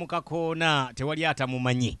ntono mu kakoona tewali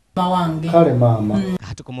atamumanyi kale maama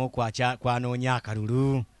atukoma okwanoonya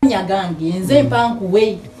akalulu nyagange nze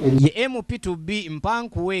mpankuwe ye MP2B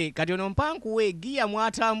mpankuwe kati ono mpankuwe giya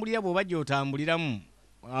mwatambulira bw'oba gy'otambuliramu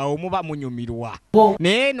awo muba munyumirwa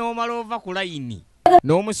naye n'omala ova ku layini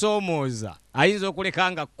n'omusoomooza ayinza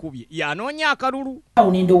okuleka nga kkubye yanoonya akalulu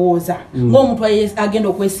awo nendowooza ng'omuntu agenda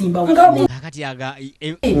okwesimbawo kakati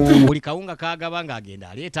buli kawunga kagaba ng'agenda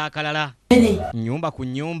aleeta akalala nnyumba ku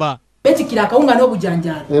nnyumba betikira akawunga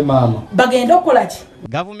n'obujanjaalo maama bagenda okukola ki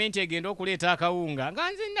gavumenti egenda okuleeta akawunga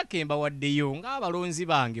nga nze nnakemba waddeyo ng'abalonzi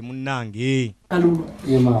bange munnange kalulu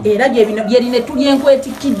era gyerina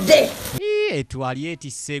tulyenkwetikidde twali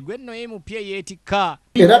etisse gwe nno MP yeetikka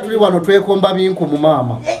era tuli wano twekomba binku mu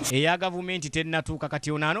maama eya gavumenti tennatuuka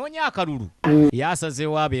kati ono anoonya akalulu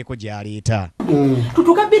yasazeewo abeeko gy'aleeta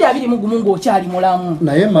tutuuka 221 ng'okyali mulamu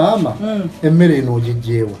naye maama emmere eno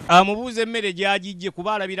ogijjeewa amubuuza emmere gy'agijje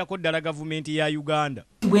kuba alabirako ddala gavumenti ya Uganda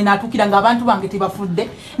bwe naatuukira ng'abantu bange tebafudde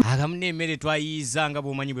agamu n'emmere twayiyiza nga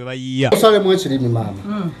bw'omanyi bwe bayiya osalemu ekirimi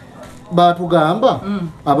maama baatugamba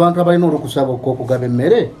abantu abalina olukusaba okugaba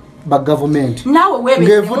emmere ba gavumenti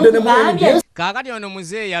ng'evudde ne mu kaakati ono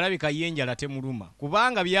muzeeyi alabika ye enjala temuluma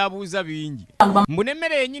kubanga byabuuza bingi mbu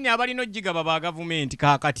n'emmere yennyini abalina ogigaba ba gavumenti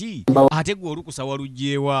kaakati ate gwe olukusa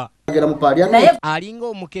walugyewa alinga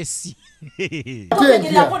omukesi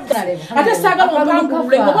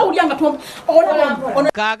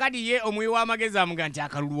kaakati ye omuwi w'amagezi amuga nti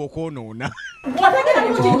akalulu okwonoona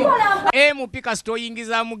MP kasita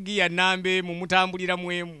oyingizaamu giya namba emu mutambulira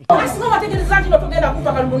mu emu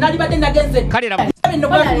kale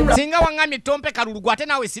singa waŋŋamye tompe kalulu gwe ate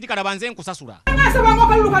naawe sirikala banze nkusasula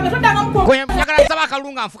njagala nsaba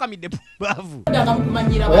akalulu nga nfukamidde baavu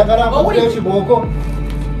oyagala nkuwa ekibooko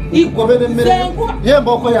ikobere emmere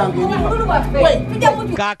y'embooko yange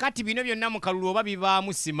kaakati bino byonna mu kalulu oba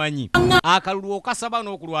bibaamu simanyi akalulu okasaba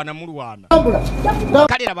n'okulwana mulwana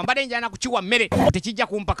kale raba mbadde njala nakukiwa mmere tekijja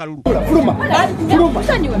kumpa kalulu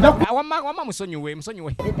wamma musonyiwe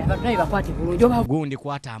gundi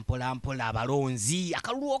kwata mpola mpola abalonzi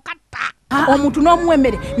akalulu okatta omuntu n'omuwa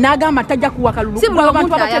emmere n'agamba tajja kuwa kalulu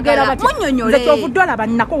abantu abategeera batya kyovudde olaba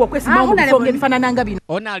nnako okwesimbawo mu bifo ebifaanananga bino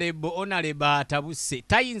onalebo atabuse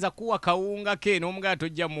tayinza kuwa kawunga ke n'omugala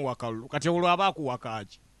tojja muwa kalulu kati olwo aba akuwa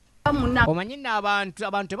kaaki omanyi nno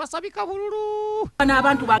abantu tebasabika bululu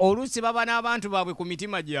oluusi baba n'abantu baabwe ku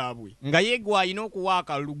mitima gyabwe nga ye gwe alina okuwa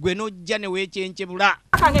akalulu gwe n'ojja ne weekyenkyebula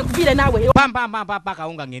pampampampampa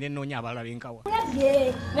akawunga ngende nnoonya abalala benkawa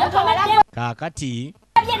kaakati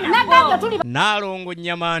naalongo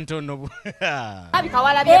nnyama ntono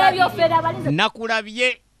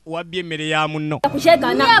nakulabye wabbye emmere ya munno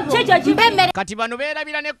kati bano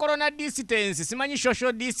beerabira ne corona distance simanyi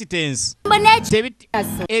social distance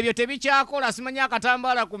ebyo tebikyakola simanyi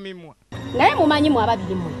akatambaala ku mimwa naye mumanyimu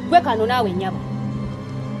ababirimu gwe kano naawe nnyabo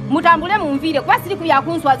mutambule munvire kuba siri kubya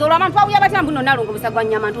kunswaza olwa abantu awuya batambu no nalongo busagwa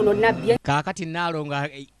nyama ntono nabye kakati nalonga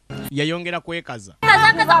yayongera kwekaza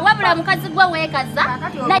wabula mukazi gwe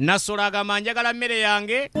weekaza nasola agamba njagala mmere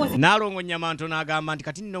yange nalongo nyama ntono agamba nti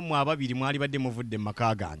kati nno mwe ababiri mwali badde muvudde mu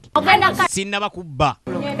maka gange sinnaba kubba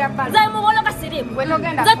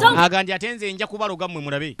agandi ate nze nja kubaloga mmwe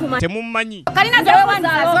mulabe temummanyi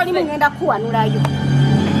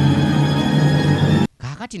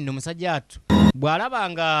kakati nno musajja atu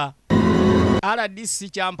bw'alabanga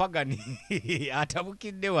RDC kyampagani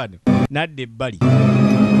atabukidde wano nadde ebbali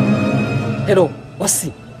Hello,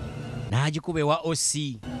 Osi. Najikube wa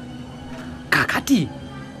Osi. Kakati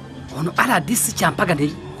ono RDC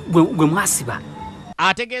kyampagani gwe mwasiba.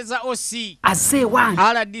 Ategeza Osi azze wange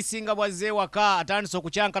RDC nga bwazze waka atandise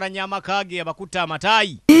okucyankalanya amakage abakuta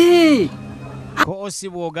amatayi. Ko Osi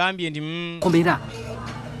bwogambye ndi komera.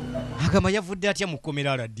 Agamba yavudde atya mu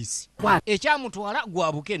komera RDC. Ekyamutwala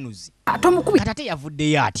gwabukenuzi. Atomukubi katate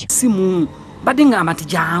yavudde yatya. Simu badde ngamba nti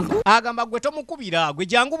jangu. Agamba gwe tomukubira gwe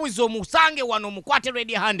jangu buzo musange wano mukwate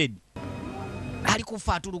ready handed. Ali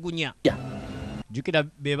kufa atulugunya. Jukira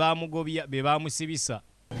beba mugobya beba musibisa.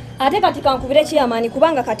 Ate kati kankubire chairman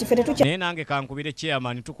kubanga kati fete tucha. Ne nange kankubire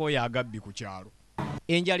chairman tukoya agabbi ku kyalo.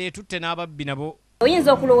 Enjala etutte n'ababbi nabo.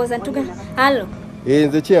 Oyinza okulowooza ntuga. Allo.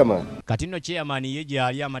 Nze chairman. Kati nno chairman ye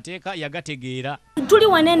gyali amateeka yagategeera. Tuli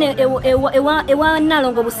wanene ewa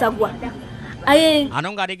nalongo busagwa.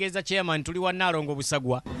 Ano ng'ategeeza chairman tuli wa nalongo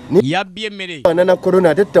busagwa. Yabbye emmere. Wanana corona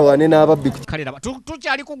ate tawane n'ababbi. Kale laba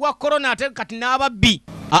tukyali kugwa corona ate kati n'ababbi.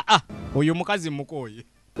 Oyo mukazi mukoye.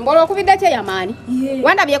 Mbolo okubidde chairman.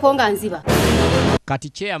 Wandabyeko nga nziba. Kati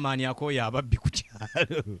chairman akoye ababbi ku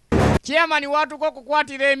kyalo. Chairman watuko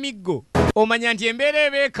okukwatira emiggo. Omanya nti embeera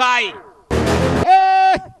ebeekaaye.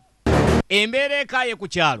 Embeera ekaaye ku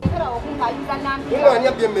kyalo.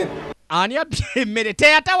 Ani abbye emmere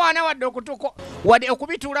teyatawaana wadde okutuko wadde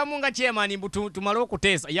okubituulamu nga chairman tumale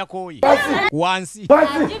okuteesa yakooye wansi.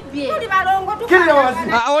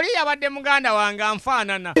 Oli yabadde muganda wange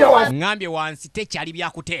anfaanana ngambye wansi tekyali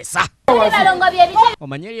byakuteesa.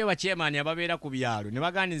 Omanye eriyo ba chairman ababeera ku byalo ne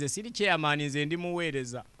bagamba nze siri chairman nze ndi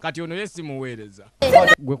muweereza kati ono ye si muweereza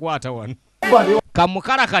gwe kwata wano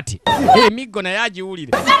kamukala kati emiggo naye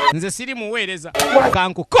agiwulire nze siri muweereza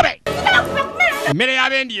kankukobe emmere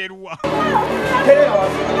y'abendi eruwa.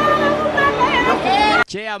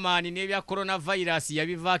 Chairman n'ebya coronavirus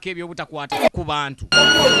yabivaako ebyobutakwata ku bantu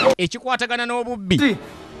ekikwatagana n'obubbi.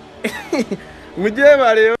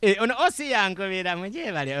 Mujebale ono Osi yankobera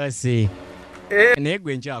mujebale Osi naye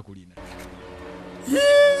gwe nkyakulina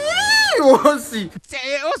Osi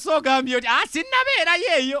Osi ogambye oti sinnabeera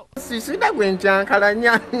yeeyo sisida gwe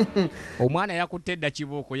nkyankalanya. omwana yakutte edda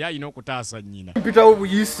kibooko yalina okutaasa nnyina mpitawo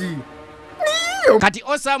buyisi kati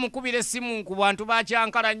Osi amukubira essimu ku bantu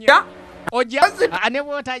bakyankalanya ojja ne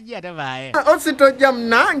bw'otajja tavaayo. Osi tojja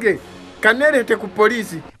munange kanerete ku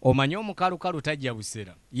poliisi. Omanye omukalukalu tajja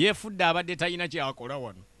busera yeefudde abadde talina kyakola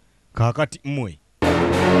wano kaakati mmwe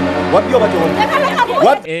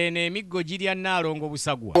n'emiggo girya naalongo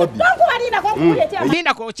busagwa.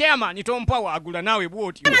 Lindako chairman tompa waagula naawe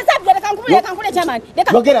bw'otyo.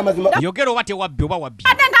 Yogera oba tewabbi oba wabbi.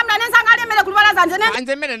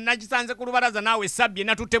 Nze emmere nagisanze ku lubalaza naawe sabbye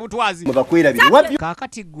natutte butwazi.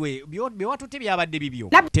 Kaakati gwe bye watutte byabadde bibyo.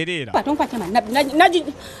 Tereera.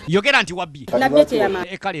 Yogera nti wabbye.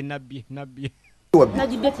 Kale nabbye.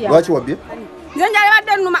 Lwaki wabbye? Nze njala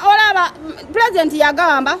badde nnuma olaba president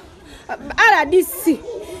yagamba RDC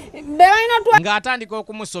ng'atandika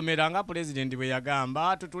okumusomera nga president bwe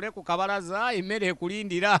yagamba tutule ku kabalaza emmere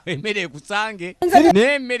ekulindira emmere ekusange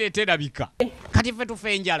naye emmere terabika kati ffe tufa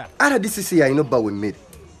enjala. RDC yalina obbawa emmere.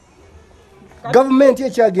 Gavumenti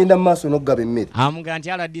ekyagenda mu maaso n'okugaba emmere. Amuga nti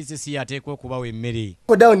RDC yateekwa okubawa emmere.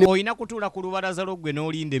 Olina kutuula ku lubalaza lw'oggwe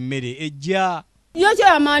n'olinda emmere ejja. Yo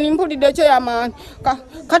chairman mpulidde chairman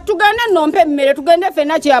katugende nompe emmere tugende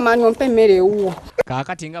ffenna chairman ompe emmere ewuwo.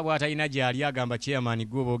 Kaakati nga bw'atalina gy'ali agamba chairman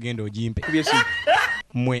gwe oba ogenda ogimpe.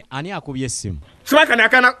 Mmwe ani akubye essimu?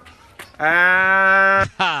 Sibakanakana.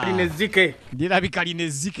 Linezike. Lirabika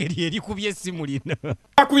linezike lyerikubye essimu lino.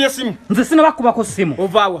 Akubye essimu. Nze sinabakubako ssimu.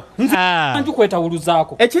 Ovaawa. Nju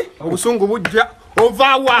kwetawuluzaako. Eki? Obusungu bujja.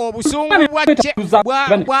 Ovaawa. Obusungu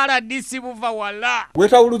bwa RDC buva wala.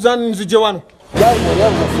 Wetawuluza nzije wano.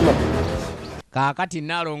 Kaakati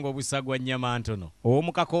naalongo busagwa nnyama ntono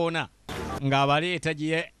ow'omukakoona ng'abaleeta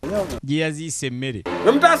gye yaziise emmere.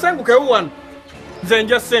 Mutasenguke wano. Nze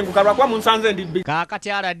nja senguka lwakuba munsanze ndibbi. Kaakati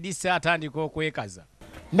RDC atandika okwekaza.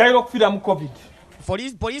 Ndayira okufiira mu COVID.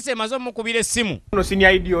 Police emaze omukubira essimu. Ono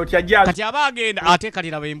senior idiot yajja. Kati abagenda ate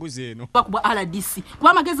kalira bembuzi eno. Bakubwa RDC.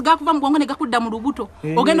 Kuba magezi gakuva mu bwongo ne gakudda mu lubuto.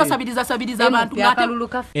 Ogenda osabiriza abantu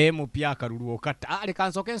ngate. Mupya akalulu okata. Leka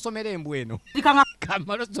nsoke nsomere embwa eno.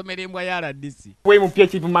 Kamalo nsomere embwa ya RDC. We mupya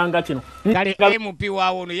kivumanga kino. Kale MP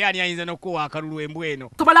waawo ono yani ayinza n'okuwa akalulu embwa eno.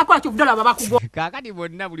 Tobalako kwa chivudola babakugwa. Kakati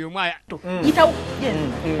bonna buli omu itawo.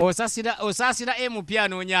 Osasira MP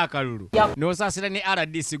anoonya akalulu. N'osasira ne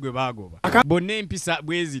RDC gwe bagoba. Bonna empisa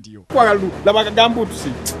bwezityo. Kwakalulu laba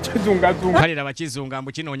gambutusi. Kizunga. Kale laba kizunga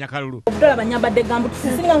mbu kinoonya kalulu. Obudola banyambadde gambutusi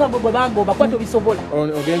singa nga gwe bagoba kwato bisobola.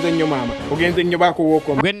 Ogenze nnyo maama. Ogenze nnyo bako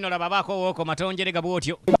woko. Gwe nno laba bako woko matonjerega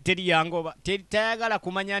bwotyo. Teri yangoba. Tayagala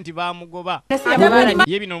kumanya nti bamugoba.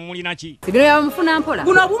 Ye bino mulina ki? Bino yamufuna mpola.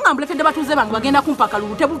 Guno bunga mbuletedde batuuze bange bagenda kumpa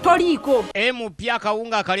kalulu tebutoliiko. MP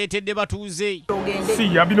akawunga akaleetedde batuuze.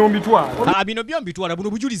 Si ya bino mbitwala. Bino byo mbitwala buno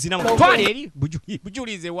bujulizi namu. Twale eri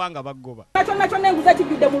bujulize wanga bagoba. Nacho nenguza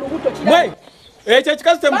kidde mu lubuto kira. Ekyo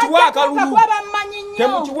kikazi temukiwa akalulu.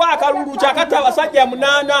 Temukiwa akalulu kyakatta abasajja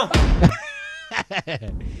 8.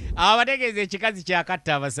 Abategeeza ekikazi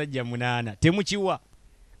kyakatta abasajja 8 temukiwa.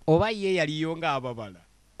 Oba ye yaliyo nga ababala.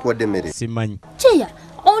 Kwademere. Simanyi. Cheya,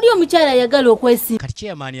 oli omukyala ayagala okwesi. Kati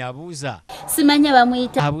chairman abuuza. Simanya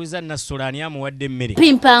bamuyita. Abuuza Nasolani amuwadde emmere.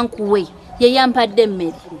 Pimpankuwe. Ye yampadde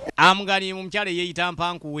emmere. Amugani mukyala yeeyita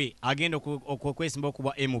Mpankuwe agenda okwesimba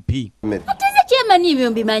okuba MP. Ateze chairman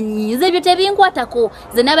ebyo mbimanyi. Nze byo tebinkwatako.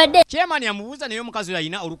 Ze nabadde. Chairman amubuuza naye omukazi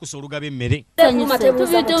alina olukusa olugaba emmere.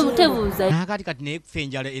 Tebuuza. Nakati naye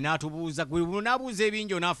kufenjala enaatubuuza gwe naabuuza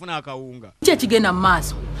ebingi onaafuna akawunga. Ki ekigenda mu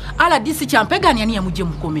maaso? RDC Kyampegani ani yamugye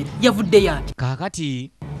mukomera? Yavuddeyo ati.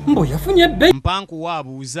 Kaakati mbo yafunye ebbe. Mpankuwe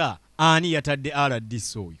abuuza ani yatadde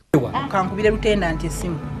RDC oyo. Kankubire lutendanti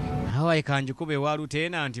essimu. Hawaii kanjikube wa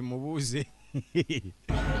lutendanti mubuuze.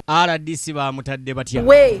 RDC bamutadde batya?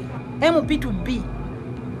 We MP2B.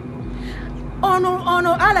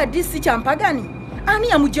 Ono RDC Kyampagani ani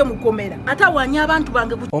yamugye mukomera? Atawanya abantu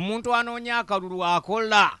bange omuntu anoonya akalulu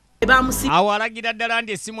akola. Awalagira ddala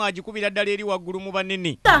ndi essimu agikubira ddala eri waggulu mu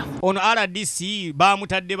banene. Ono RDC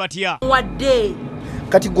bamutadde batya? Wadde.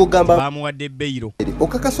 Kati gogamba bamuwadde bbeiro.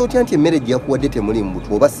 Okakasa otya nti emmere gyakuwadde temuli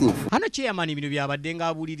mbutu oba sinfu? Hano chairman bino byabadde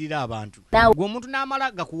ng'abulirira abantu. Gwe omuntu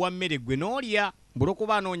n'amala gakuwa mmere gwe n'olya.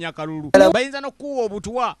 Bulokuba anoonya akalulu. Bayinza n'okuwa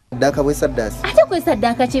obutwa. Ddaaka bwesaddaasi. Ate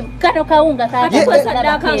kwesaddaaka ki kano kawunga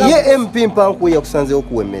kaakwesadaaka. Ye MP Mpankuwe yakusanzeewo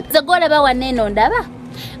okuwa emmere. Nze gw'olaba wanneeno ndaba.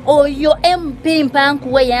 Oyo MP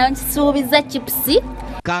Mpankuwe yansuubiza chipusi.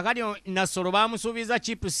 Kaakati Nasolo bamusuubiza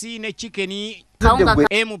chipusi ne chikeni.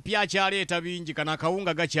 MP akyaleeta bingi kana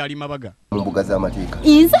akawunga gakyali mabaga. Mu mbuga z'amateeka.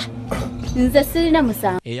 Nze sirina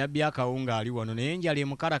musango. Eyabbye akawunga ali wano naye enjala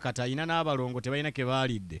emukarakata alina n'abalongo tebalina ke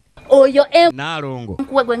baalidde. Oyo n'alongo.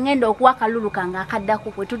 Nkuwe gwe ngenda okuwa akalulu kange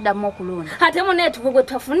akaddako kwe tuddamu okulonda. Ate muneetuko gwe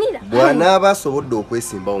twafunira. Bw'anaaba asobodde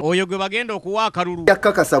okwesimbawo. Oyo gwe bagenda okuwa akalulu.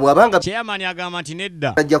 Yakakasa bw'abanga chairman agamba nti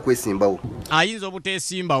nedda. Ajja kwesimbawo. Ayinza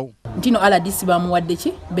obuteesimbawo. Ntino RDC bamuwadde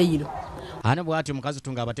ki? Beyiro. Ana bwati omukazi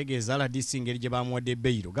tunga abategeeza RDC ngeri gye bamuwadde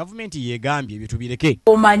beyiro. Gavumenti yeegambye ebyo tubireke.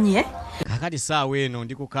 Omanyi Kakati saawa eno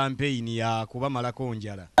ndi ku campaign ya kubamalako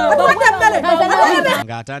njala.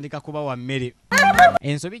 Ng'atandika kuba wa mmere.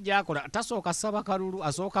 Ensobi gy'akola tasooka saba kalulu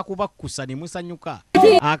asooka kubakkusa ne musanyuka.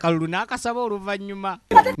 Akalulu n'akasaba oluvannyuma.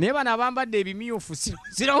 Naye bano abambadde ebimyufu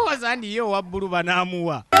sirowooza ndi ye owa bbulu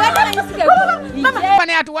banaamuwa.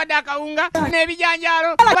 Bane atuwadde akawunga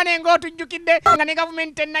n'ebijanjaalo bane ng'otujjukidde nga ne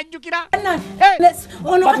gavumenti tennajjukira.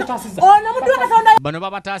 Bano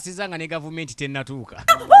babataasiza nga ne gavumenti tennatuuka.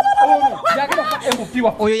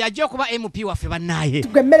 Oyo yajja okuba MP waffe bannaaye.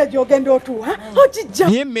 Gwe emmere gy'ogenda otuwa ogijja.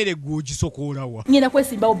 Naye emmere gw'ogisokoola. Ngenda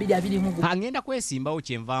kwesimbawo 225. Ngenda kwesimbawo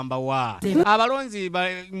kyenvamba wa. Abalonzi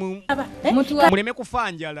muleme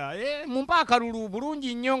kufa njala. Mumpa akalulu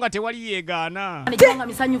bulungi nnyo nga tewali yeegaana. Nga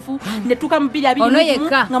misanyufu ne tuka mu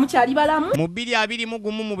 225 nga mukyali balamu. Mu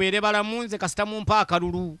 225 mubeere balamu nze kasita mumpa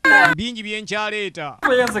akalulu. Bingi byenkyaleeta.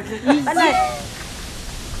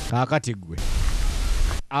 Kaakati gwe.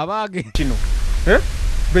 Abage kino.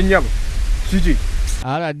 Benyabo. Kiki.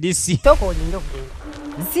 RDC. Toko olindo kugenda.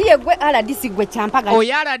 Siye gwe RDC gwe Kyampagani.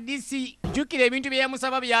 Oyo RDC jukira ebintu bye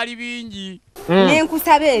yamusaba byali bingi.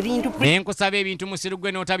 Nenkusaba ebintu musiru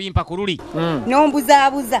gwe n'otabimpa ku luli.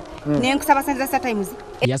 N'ombuzaabuza. Nenkusaba sente za Star Times.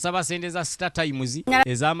 Yasaba sente za Star Times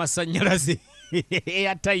ez'amasannyalaze.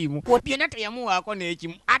 Eya time. Byonna teyamuwaako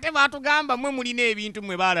n'ekimu. Ate baatugamba mwe mulina ebintu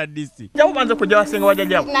mwe ba RDC. Jawo banze kujja wasenga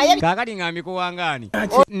wajjajjawo. Kaakati ngambye kuwangaani.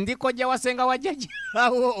 Ndi kojja wasenga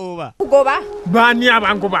wajjajjawo oba. Kugoba. Baani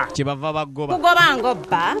abangoba. Kyebava bagoba. Kugoba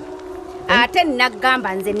ngobba. Ate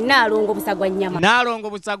nagamba nze naalongo busagwa nnyama. Naalongo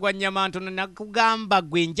busagwa nnyama ntono nakugamba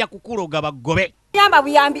gwe nja kukuloga bagobe. Yamba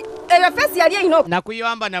buyambi. Eyo face yali ino.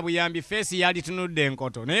 Nakuyamba na buyambi face yali tunudde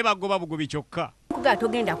enkoto. Naye bagoba bugubi kyokka. Kuga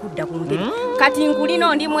togenda kudda ku ngeri. Kati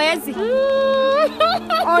nkulino ndi mwezi.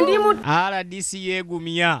 Ondi mu RDC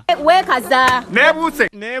yegumya. Wekaza. Nebuse.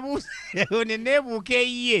 One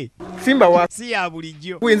nebuke ye. Simba wa. Si ya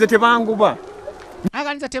bulijjo. Kuinze tebanguba.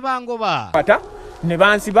 Aganza tebangoba. Pata. Ne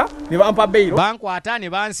bansiba ne bampa beyiro bankwata ne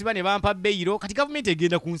bansiba ne bampa beyiro kati government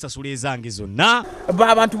egenda kunsasula ezange zonna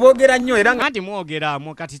abantu boogera nnyo era anti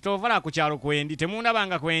mwogeramu kati tovala ku kyalo kwendi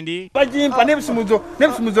temundabanga kwendi bagimpa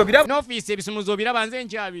n'ebisumuzo biraba n'ofiisi ebisumuzo biraba nze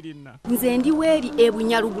nkyabirina nze ndi weeri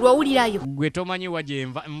ebunyalugulu owulirayo gwe tomanyi waje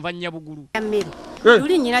nva nnyabugulu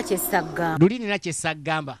luli nnyina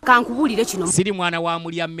kyessaggamba kankubuulire kino siri mwana wa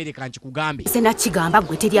mulya mmere kankikugambe senakigamba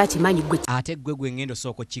gwe teri akimanyi gwe ate gwe ngendo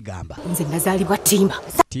sooko kigamba nze nazaalibwa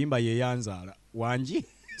Timba ye yanzala wanji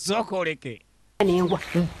sokoleke nengwa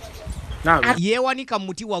yewanika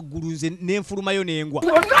muti waggulu nze nenfulumayo nengwa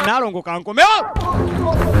nalongo kankomeo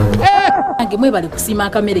ange mwebale kusiima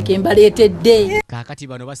akamere kembaleetedde kakati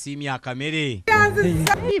bano basiimya akamere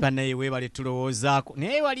banaye weebale tulowoozaako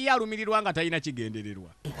naye wali alumirirwa nga talina kigendererwa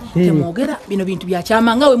temwogera bino bintu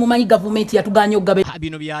byakyama nga we mumanyi gavumenti yatuganya okugabe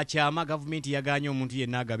bino byakyama gavumenti yaganya omuntu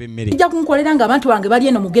yenna agaba emmere ijja kunkolera nga abantu bange bali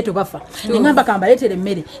eno mu ghetto bafa neŋŋamba kambaleetere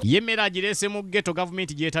emmere ye emmere agireese mu ghetto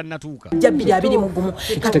gavumenti gyetannatuuka jja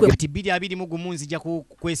 221 kati 221 nzija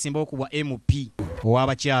kwesimbawo ku bwa MP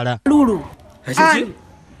ow'abakyala lulu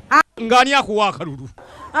ngani akuwa akalulu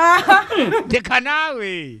teka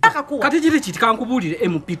naawe kati kiri kiti kankubuulire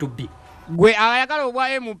MP2B gwe ayagala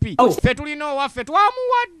obwa MP ffe tulina owaffe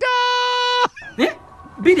twamuwadda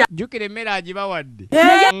jjukira emmere agibawadde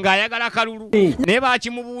ng'ayagala kalulu naye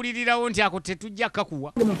bakimubuulirirawo nti ako tetujja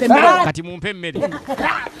kakuwa kati mumpe emmere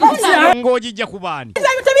ng'ogijja ku baani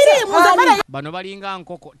bano balinga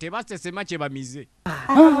nkoko tebasesema kye bamize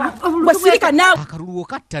akalulu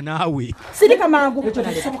okatta naawe sirika mangu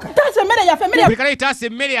taasa emmere yaffe emmere buli kale taasa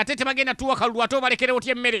emmere ate tebagenda tuwa kalulu ate obalekerewo ty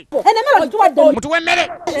emmere emmere tuwadde mutuwa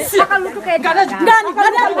emmere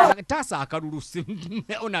taasa akalulu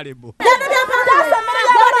honorable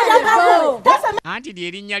anti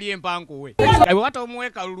lyerinnya ly'empankuwe wata omuwe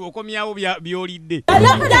kalulu okomyawo byolidde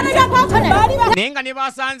naye nga ne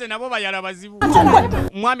basanze nabo bayala bazibu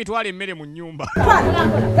mwami twala emmere mu nnyumba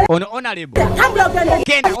ono honorable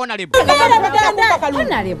kenda honorable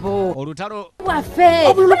olutalo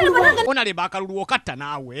honorable akalulu okatta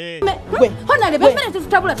naawe honorable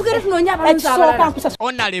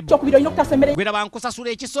gwera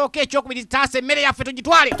bankusasula ekisooka ekyokubiri taasa emmere yaffe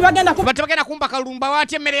tugitwale tebagenda kumpa kalulu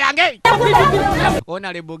mbawaatya emmere yange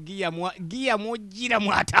honorable giya mwogira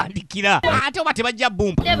mwatandikira ate oba tebajja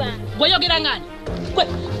bumpa gweyogera ngani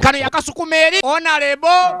kano yakasukuma eri honorable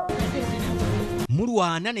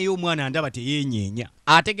mulwana naye omwana ndaba teyenyeenya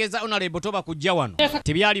ategeeza honorable toba kujja wano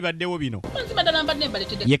tebyali baddewo bino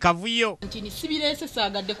ye kavuyo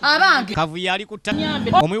kavuyo ali kutta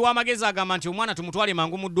omwi w'amagezi agamba nti omwana tumutwale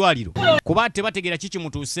mangu mu ddwaliro kuba tebategeera kiki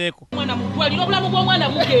mutuuseeko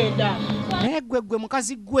naye gwe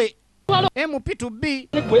mukazi gwe MP2B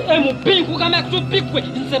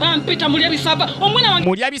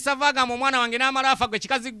mulya bisava agamba omwana wange n'amala afa gwe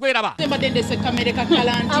kikazi gweraba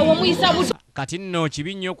kati nno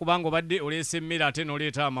kibi nnyo kubanga obadde oleese emmere ate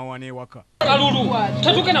n'oleeta amawana ewaka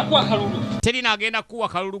terina agenda kuwa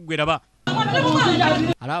kalulu gweraba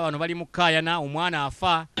alaba bano bali mu kaayana omwana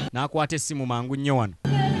afa n'akwata essimu mangu nnyo wano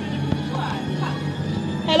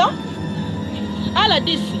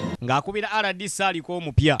ng'akubira RDC aliko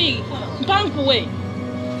omupya mpankuwe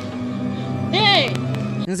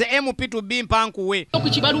nze MP2B mpankuwe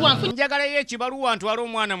njagalayo ekibaluwa ntwala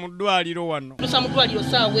omwana mu ddwaliro wano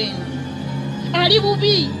ali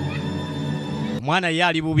bubi omwana ye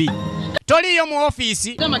ali bubi toliyo mu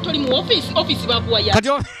ofiisi kati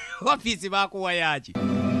ofiisi bakuwayaki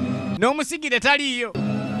n'omusigire taliyo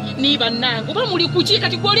ni bannange oba muli kuki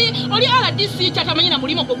kati oli RDC kyatamanyi na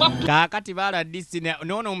mulimo gwo gwakutu kaakati ba RDC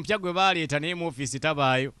noono omupya gwe baleeta naye mu ofiisi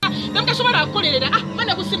tabaayo tamukasobola kukolerera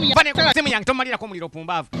bane kusimu yange tomalirako muliro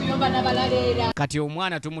pumbaavu kati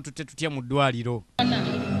omwana tumututte tutya mu ddwaliro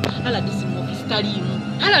RDC mu ofiisi taliimu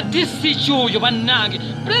RDC kyoyo bannange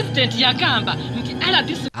president yagamba nti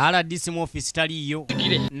RDC mu ofiisi taliiyo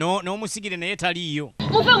n'omusigire naye taliiyo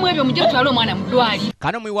muve mu ebyo mujje tutwale omwana mu ddwaliro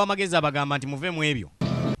kano mwiwa amagezi abagamba nti muve mu ebyo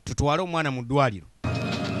tutwale omwana mu ddwaliro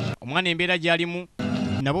omwana embeera gy'alimu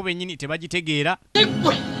nabo bennyini tebagitegeera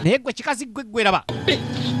naye gwe kikazi gwe gweraba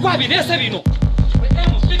gwabireese bino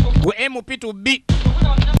gwe MP2B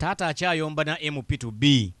taata akyayomba na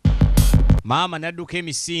MP2B maama n'adduka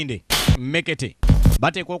emisinde mmekete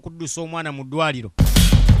bateekwa okuddusa omwana mu ddwaliro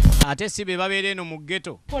ate sibe babeera eno mu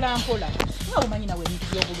ghetto. Mpola nga omanyi nawe ebintu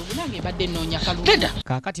by'obululu nange mbadde nnoonya akalulu.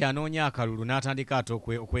 Kaakati anoonya akalulu n'atandika ate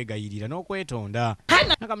okwegayirira n'okwetonda.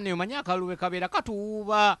 Nakamune omanyi akalulu bwe kabeera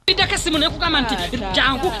katuuba. Itaka simu nekugamba nti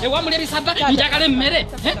jangu ewamuli ebisava njagala emmere.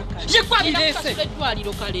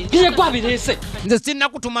 Ye gwabirese. Nze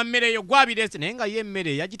sinnakutuma mmere eyo gwabirese naye nga ye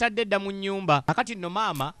emmere yagitadde edda mu nnyumba. Kakati nno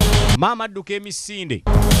maama adduka emisinde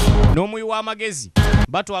n'omuyi w'amagezi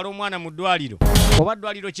batwala omwana mu ddwaliro. Oba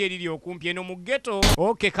ddwaliro kyeriri okumpi eno mu ghetto.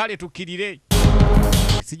 Oke kale tukkirire.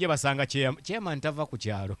 Sijja basanga chairman tava ku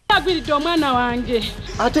kyalo. Agwiridde omwana wange.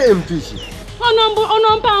 Ate MPC.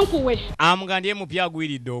 Onompa nkuwe. Amugandye mupya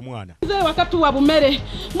agwiridde omwana. Nze wakati wa bumere.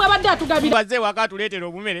 Mwabadde atugabira. Baze wakati tuleetera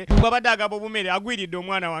obumere. Mwabadde agaba obumere agwiridde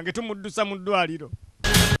omwana wange tumuddusa mu ddwaliro.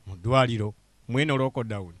 Mu ddwaliro mweno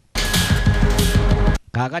lockdown.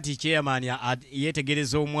 Kakati chairman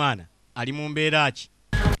yetegereza omwana ali mu mbeera ki?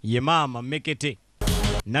 Ye maama Mekete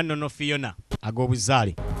Nannono Fiona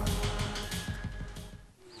ag'obuzaale.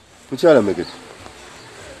 Mukyala Mekete,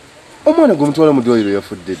 omwana gwe mutwala mu ddwaliro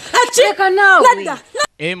yafudde. Acheka naawe.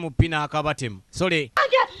 MP n'akabatema. Sole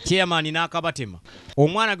chairman n'akabatema.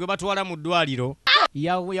 Omwana gwe batwala mu ddwaliro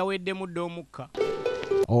yawedde muddo omukka.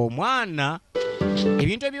 Omwana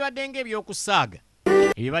ebintu ebibadde ng'ebyokusaaga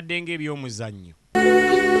ebibadde ng'ebyomuzannyo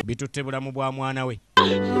bitutte bulamu bwa mwana we.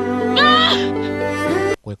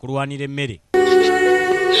 Kwe kulwanira emmere.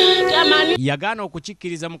 Yagaana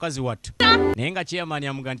okukikkiriza mukazi wattu naye nga chairman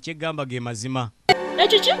amugamba nti kyegamba ge mazima.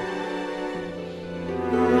 Ekiki?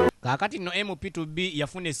 Kaakati nno MP2B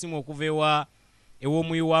yafuna essimu okuva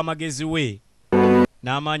ew'omuyi w'amagezi we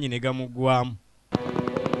n'amaanyi ne gamuggwamu.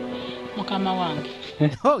 Mukama wange.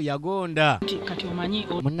 Yagonda. Kati omanyi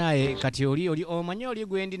munaye kati oli omanyi oli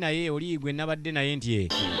gwendi naye oli gwe nabadde naye nti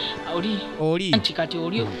oli anti kati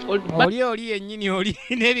oli yennyini oli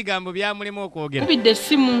n'ebigambo byamulema okwogera. Nkubidde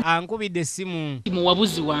essimu. Ankubidde essimu.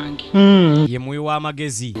 Muwabuzi wange. Ye muyi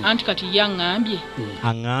w'amagezi. Anti kati yaŋŋambye.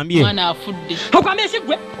 Aŋŋambye. Omwana afudde. Okwambye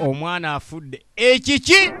ekigwe. Omwana afudde.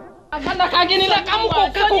 Ekiki? Akana kagenera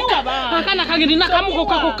kamukoka. Akana kagenera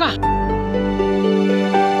kamukoka.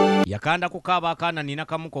 Yakanda kukaaba akaana nina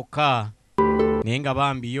kamukokka naye nga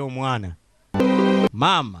bambi ye omwana.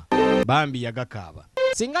 Maama bambi yagakaaba.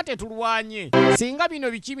 Singa tetulwanye, singa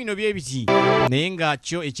bino biki bino bye biti naye nga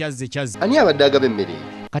kyo ekyazze. Ani abadde agaba emmere?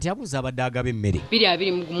 Kati abuuza abadde agaba emmere.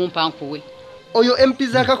 221 mpankuwe. Oyo MP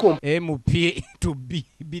zakakompa. MP2B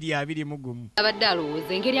 221. Abadde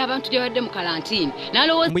alowooza engeri abantu gye badde mu kalantiini.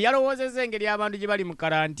 N'alowooza. Yalowoozezza engeri abantu gye bali mu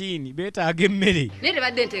kalantiini beetaaga emmere. Naye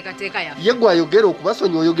tebadde nteekateeka yafe. Ye gwe ayogera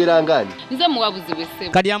okubasonyiwa oyogera ngani? Nze muwabuzi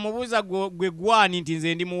w'essebo. Kati amubuuza gwe gwani nti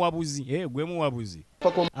nze ndi muwabuzi. Gwe muwabuzi.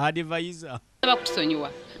 Advisor.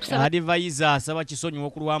 Bakutusonyiwa. Advisor asaba kisonyiwa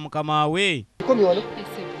okulwa mukama we.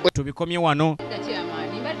 Tubikomye wano.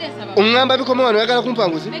 Ongamba bikomye wano oyagala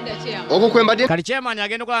kumpanguzi? Ogwo kwembadde. Kali chairman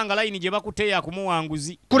agenda okulanga line gye bakutte ya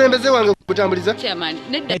kumuwanguzi. Kulembeze wange kutambuliza. Chairman.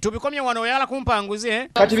 Tubikomye wano oyagala kumpanguzi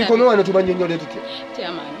Kati bikomye wano tubanyonyole tutya?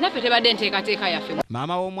 Chairman. Naffe tebadde nteekateeka yaffe.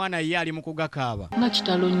 Maama w'omwana ye ali mu kugakaaba. Nga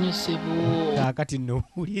kitalo nnyo ssebo. Kaakati nno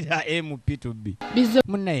owulira MP2B.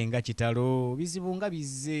 Munnaye nga kitalo bizibu nga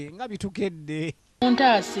bizze nga bitukedde.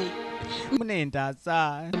 Ontaase.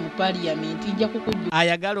 Munentaasa. Mu parliament nja kukujja.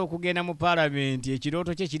 Ayagala okugenda mu parliament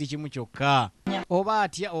ekirooto kye kiri kimu kyokka. Oba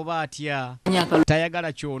atya.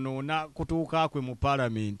 Tayagala kyonoona kutuuka kwe mu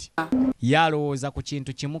parliament. Yalowooza ku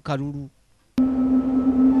kintu kimu kalulu.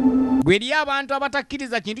 Gwe eri abantu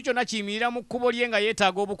abatakkiriza kintu kyonna kiyimirira mu kkubo lye nga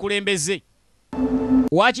yeetaaga obukulembeze.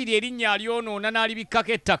 Waakiri erinnya alyonoona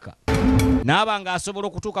n'alibikkako ettaka. Naaba ng'asobola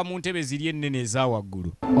okutuuka mu ntebe ziri ennene eza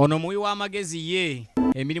waggulu. Ono muwi w'amagezi ye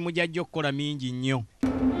emirimu gy'ajja okukola mingi nnyo.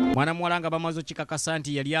 Mwana muwala nga bamaze okikakasa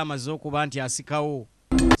nti yali amaze okuba nti asikawo.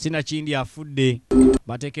 Sinakindi afudde.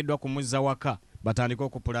 Bateekeddwa kumuzza waka batandika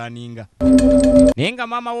okupulaaninga. Naye nga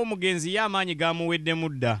maama w'omugenzi ye amaanyi gamuwedde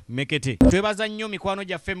mudda Mekete. Twebaza nnyo mikwano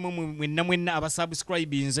gyaffe mwenna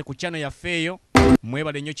abasubscribinze ku channel yaffe eyo.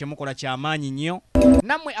 Mwebale nnyo kye mukola ky'amaanyi nnyo.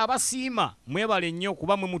 Nammwe abasiima mwebale nnyo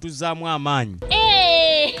kuba mwe mutuzaamu amaanyi.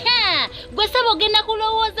 Gwe sebo ogenda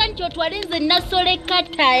kulowooza nti otwale nze nasola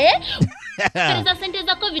ekkata tereza sente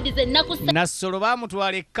za covid ze nakusa. Nasolo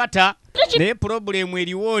bamutwala ekkata naye purobulemu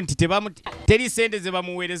eriwo nti teri sente ze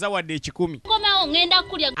bamuweereza wadde 10. Komawo ngenda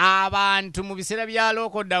kulya. Abantu mu biseera bya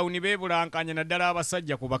lockdown beebulankanya naddala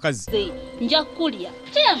abasajja ku bakazi. Nja kulya.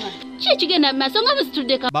 Kyama kigenda maaso nga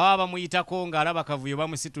musitudde ka. Baba bamuyitako ng'alaba kavuyo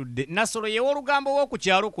bamusitudde. Nasolo yewe olugambo w'oku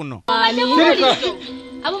kyalo kuno.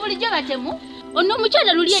 Abo bulijjo batemu. Ono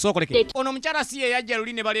mukyala luli. Ono mukyala si ye yajja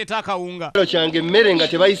luli ne baleeta akawunga. Kyange emmere nga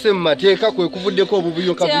tebayise mu mateeka kwe kuvuddeko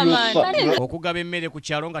obubuyo kabuyofa. Okugaba emmere ku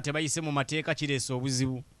kyalo nga tebayise mu mateeka kireese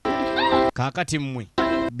obuzibu. Kakati mmwe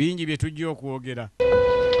bingi bye tujja okwogera.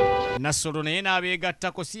 Nassolo naye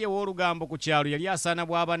n'abeegattako si ye w'olugambo ku kyalo yali asaana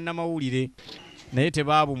bw'abannamawulire naye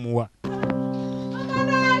tebaabumuwa.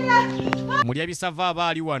 Mulya bisava aba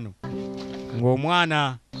ali wano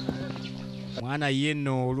ng'omwana ye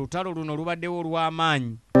nno olutalo luno lubaddewo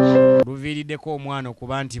olw'amaanyi luviiriddeko omwana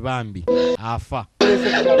okuba nti bambi afa.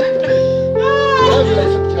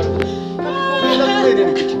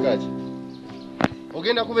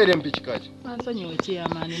 Ogenda kubeera empikikaji. Ansonyiwe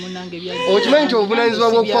kyamaani munange bya. Okimanyi nti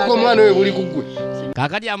obuvunaanyizibwa bw'okufa kw'omwana oyo buli ku ggwe.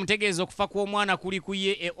 Kaakati amutegeeza okufa kw'omwana kuli ku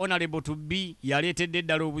ye Honorable to be yaleetedde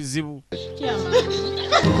eddala obuzibu.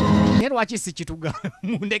 Naye lwaki si kituga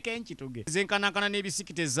mundeke nkituge zenkanankana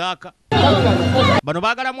n'ebisikite zaaka. Bano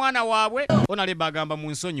baagala mwana waabwe Honorable agamba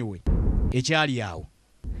mu nsonyiwe. Ekyali awo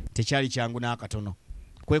tekyali kyangu n'akatono.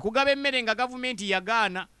 Kwe kugaba emmere nga gavumenti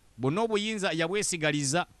yagaana bonna obuyinza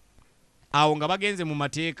yabwesigaliza. Awo nga bagenze mu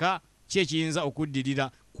mateeka ki ekiyinza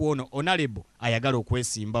okuddirira ku ono Honorable ayagala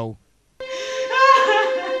okwesimbawo.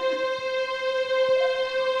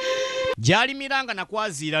 Gyalimiranga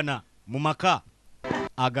nakwaziirana mu maka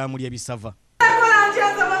agamulya ebisava.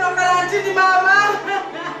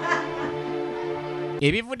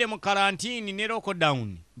 Ebivudde mu karantini ne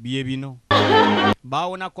lockdown bye bino.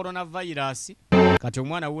 Baawona coronavirus kati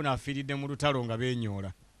omwana wuno afiiridde mu lutalo nga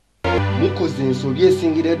beenyoola. Mukoze ensobi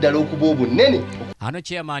esingira eddala okuba obunene. Ano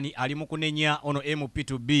chairman ali mu kunenya ono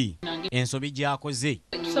MP2B ensobi gy'akoze.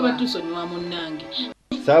 Tusaba tusonyiwa munnange.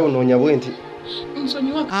 Saabunoonya bwe nti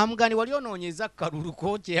nsonyiwa amugani wali onoonyeza kalulu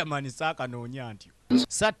ko chairman saakanoonya ntyo.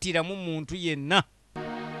 Sattiramu muntu yenna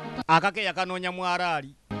akake yakanoonya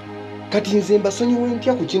mwaraali. Kati nze mbasonyiwe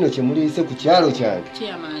ntya ku kino kye muleese ku kyalo kyange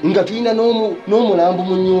nga tulina n'omulambo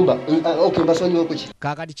mu nnyumba. Okay, mbasonyiwe ku ki?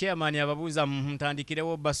 Kaakati chairman ababuuza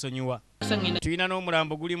ntandikirewo basonyiwa. Tulina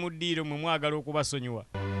n'omulambo guli mu ddiiro mwe mwagala okubasonyiwa.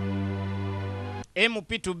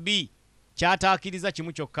 MP2B kyataakiriza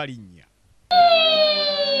kimu kyokka linnya.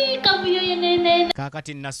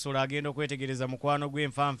 Kaakati Nassolo agenda okwetegereza mukwano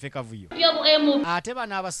gw'enfanfe kavuyo. Ate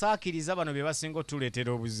bano abasaakiriza bano be basinga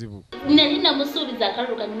otuleetera obuzibu.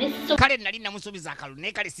 Kale nali namusuubiza akalulu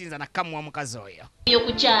naye kale sinza nakkamuwa mukazi oyo.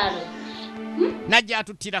 Najja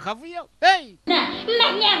atuttira kavuyo.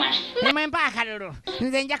 Nemwe mpa akalulu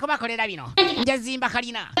nze nja kubakolera bino nja zimba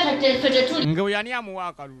kalina. Nga bwe yani amuwa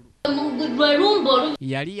akalulu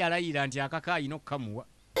yali yalayira nti akaka alina okkamuwa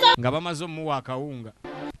nga bamaze omuwa akawunga.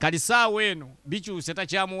 Kali saawa eno bikyuse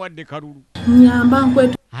takyamuwadde kalulu. Nyamba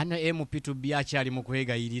nkwetu. Hano MP2B akyali mu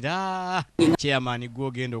kwegayirira. Chairman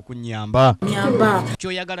gw'ogenda okunnyamba. Nyamba.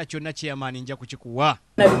 Ky'oyagala kyonna chairman nja kukikuwa.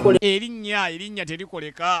 Erinnya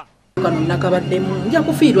terikoleka. Kano nakabaddemu nja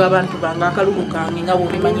kufiirwa abantu bange akalulu kange nga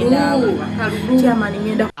bw'obimanyi naawe. Chairman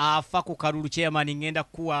ngenda afa ku kalulu chairman ngenda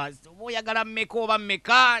kuwa. Oba oyagala mmeka oba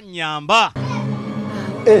mmeka nyamba.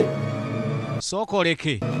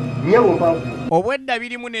 Sookoleke. Obwedda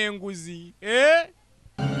birimu n'enguzi.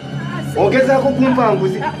 Ogezaako kumpa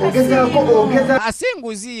nguzi. Ogeza. Ase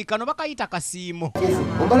nguzi kano bakayita kasiimo.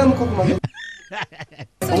 Ombalamuko ku magezi.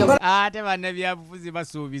 Ate bannabyabufuzi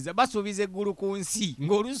basuubiza eggulu ku nsi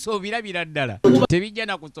ng'olusuubirabira ddala tebijja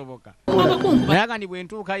na kusoboka. Naye nga ndi bwe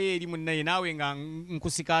ntuukayo eri munnaye naawe nga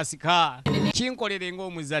nkusikaasika kinkolere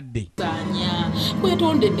ng'omuzadde.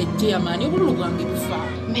 Kwetondedde chairman obululu bwange bufa.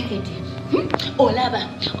 Olaba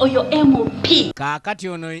oyo MP kaakati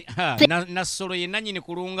ono Nassolo yenna nnyini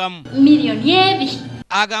kulungamu miliyoni ebi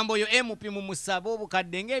agamba oyo MP mu musaba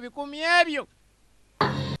obukadde ng'ebikumi ebyo.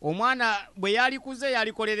 Omwana bwe yalikuze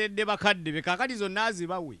yalikoleredde bakadde be kaakati zonna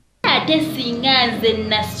azibawe. Ate singa nze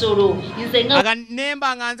Nassolo nze nga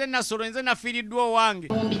nemba nga nze Nassolo nze nafiiriddwa owange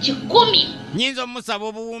obuwumbi 10 nnyinza omusaba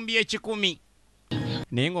obuwumbi 10.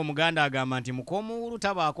 Naye ng'Omuganda agamba nti mukoomuwulu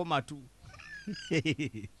tabaako matu.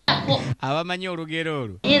 Abamanyi olugero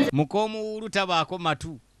olwo mukoomuwulu tabaako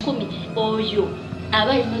matu. Oyo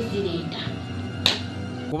aba zireeta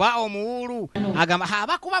kuba omuwulu agamba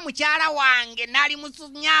abakuba mukyala wange nali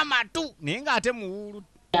musunya amatu naye ng'ate muwulu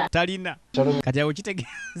talina. Kati awo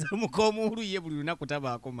kitegeeza mukoomuwulu ye buli lunaku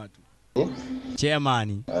tabaako matu.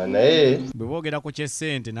 Chairman naye bwe boogera ku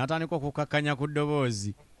ky'essente n'atandika okukakkanya ku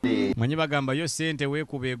ddoboozi. Manyi bagamba yo ssente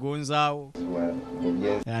weekuba egonzaawo.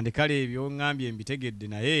 Andi kale ebyo ngambye mbitegedde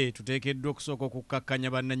naye tuteekeddwa okusooka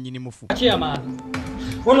okukkakkanya bannannyini mufu. Chairman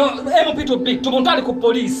ono MP2B tumuntali ku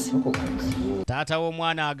poliisi. Taata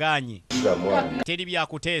w'omwana aganye teri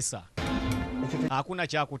byakuteesa. Hakuna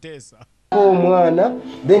kyakuteesa. Omwana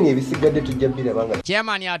then ebisigadde tujja birabanga.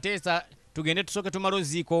 Chairman ateesa tugende tusooke tumala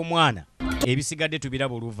oziika omwana ebisigadde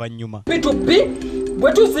tubiraba oluvannyuma. MP2B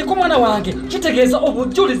bwe tuziika omwana wange kitegeeza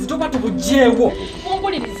obujulizi tuba tubugyeewo.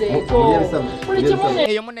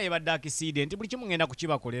 eyo munne yebadde accident buli kimu ngenda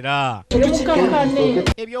kukibakolera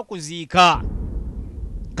ebyokuziika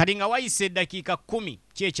kati nga wayise eddakiika 10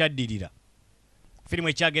 kyekyaddirira firimu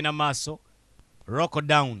ekyagenda maaso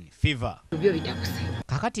Lockdown Fever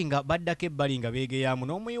kakati nga baddako ebbali nga beegeyamu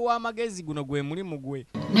n'omuyi w'amagezi guno gwe mulimu gwe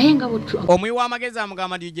naye nga omuyi w'amagezi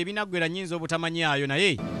amugamba nti gye binaggwera nnyinza obutamanyaayo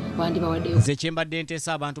naye nze kyembadde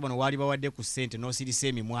nteesa abantu bano waali bawadde ku ssente n'osirisa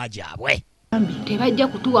emimwa gyabwe tebajja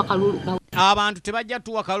kutuwa kalulu abantu tebajja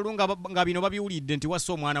tuwa kalulu nga bino babiwulidde nti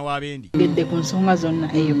wassa omwana w'abendi gedde ku nsonga zonna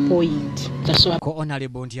eyo point ko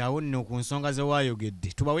honorable nti awo nno ku nsonga ze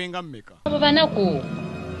waayogedde tubawenga mmeka abo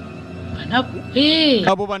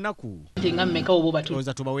banaku tenga mmeka obo batu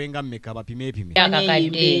oza tubawenga mmeka bapime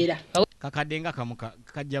kakadde nga kamu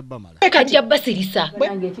kajja bamala kajja basirisa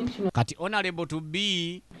kati honorable to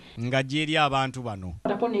be nga jeri abantu bano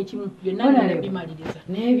tapone ekimu byonna bimaliriza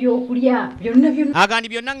n'ebyokulya byonna agandi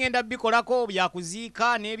byonna ngenda bikolako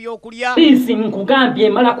byakuziika n'ebyokulya poliisi nkugambye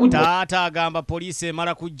emala kujja taata agamba poliisi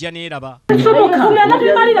emala kujja n'eraba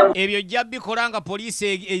ebyo jja bikola nga poliisi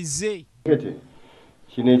ezze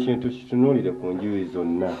kino ekintu kitunulire ku njuyi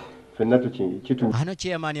zonna fenna ano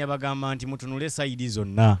chairman yabagamba nti mutunule sayidi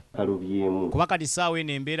zonna kalubyemu kuba kati saawa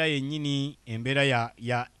eno embeera yennyini embeera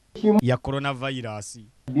ya coronavirus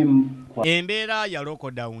embeera ya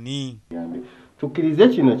lockdown tukkirize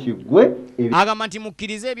kino kiggwe agamba nti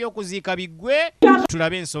mukkirize ebyokuziika biggwe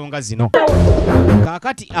tulabe ensonga zino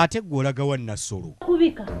kaakati ate gwe olaga wannasolo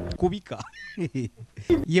kubika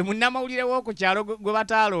ye munnamawulire w'oku kyalo gwe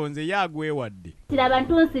bataalonze yagwewadde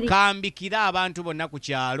kambikira abantu bonna ku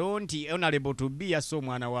kyalo nti honorable to be yasse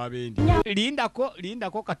omwana w'abendi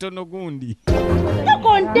lindako katono gundi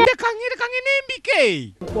tekangire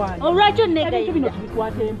nembike olwakyo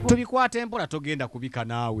tubikwata empola togenda kubika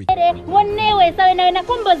naawe wonneeweesawe nawe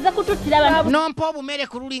nakomboza kututtira abantu nompa obumere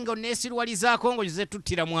ku lulinga oneesirwalizaako ng'oze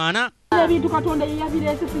tuttira mwana ebintu katonda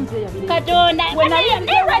yeyabireese sinze yabire katonda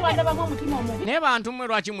naye bantu mmwe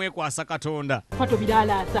lwaki mwekwasa katonda fato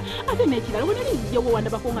biralaasa ate n'ekirala wenalizijjawo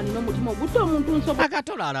wandabako nga nina omutima ogutta omuntu nsobola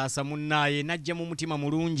akatola alaasa munnaaye najja mu mutima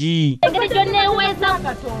mulungi engeri gyonneeweesa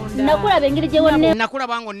nakulaba engeri gyewonne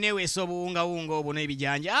nakulaba nga onneeweesa obuwungawunga obwo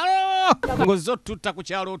n'ebijanjaalo ng'ozze otutta ku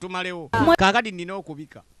kyalo otumalewo kaakati nina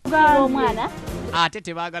okubika omwana ate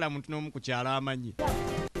tebaagala muntu n'omu ku kyalo amanyi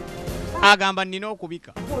agamba nina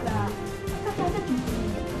okubika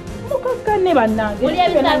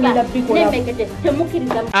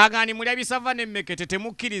agandi mulya bisava n'emmekete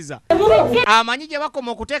temukkiriza amanyi gye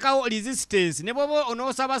bakoma okuteekawo resistance ne bwoba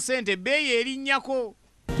onoosaba ssente ebbeeyi erinnyako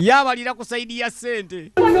yabalira ku sayidi ya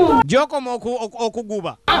ssente gy'okoma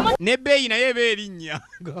okuguba n'ebbeeyi naye eba erinnya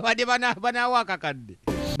badde banaawo akakadde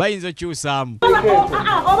bayinza okyusaamu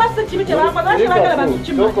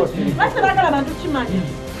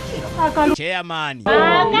chairman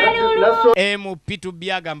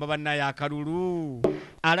MP2B agamba bannaye akalulu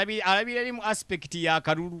alabira eri mu aspect ya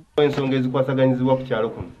akalulu ensonga ezikwasaganyizibwa ku kyalo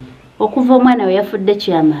kuno okuva omwana we yafudde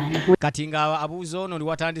chairman kati nga abuuza ono ndi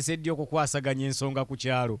watandise ddi okukwasaganya ensonga ku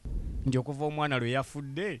kyalo nti okuva omwana lwe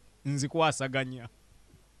yafudde nzikwasaganya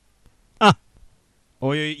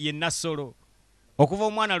oyo ye Nassolo okuva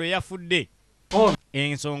omwana lwe yafudde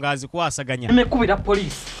ensonga azikwasaganya emekubira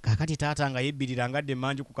poliisi kakati taata nga yebbirira ngadde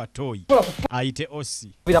manju ku katooyi ayite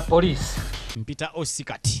osi kubira poliisi mpita osi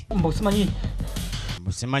kati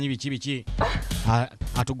mbusimanyi biki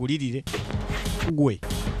atugulirire gwe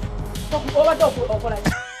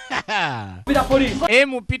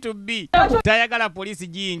MP2B tayagala polisi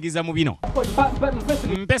giyingiza mu bino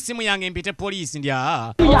mpe essimu yange mpite polisi ndi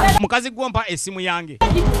mukazi gwompa essimu yange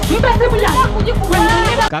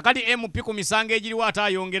kakati MP ku misango egiriwo ate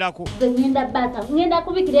ayongerako ngenda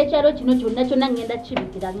kubikira ekyalo kino kyonna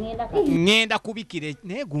ngenda kubikira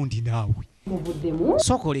naye gundi naawe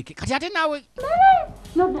sokoleke kati ate naawe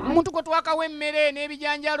omuntu gwe twakawo emmere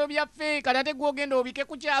n'ebijanjalo byaffe kati ate gwogenda obike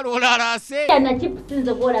ku kyalo olalaase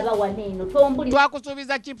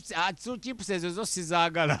twakusuubiza chips ezo zo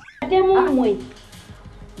sizaagala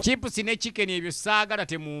chips ne chicken ebyo saagala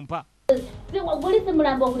temumpa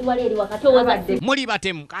muli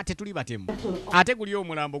batemu ate tuli batemu ate guli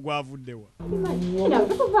omulambo gwavuddewa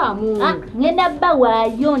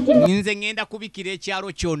nze ngenda kubikira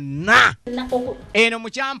ekyalo kyonna eno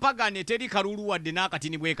mukyampagane teri kalulu wadde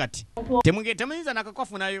n'akatini bwe kati temuyinza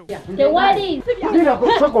nakakafunayo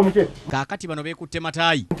kaakati bano beekutte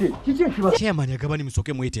mataayi chairman agabani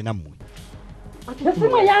musoke mwete nammwe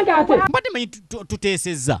Esimu yange ate. Mbadde manyi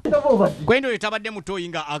tuteesezza. Gwendo oyo tabadde mutoyi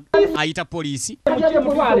nga ayita poliisi.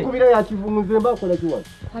 Kubira ya kivumuze mbakola kiwa.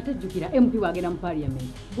 Ate jjukira MP wagenda mu parliament.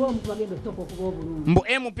 Gwo omuntu bagenda soko okuba obulungi. Mbu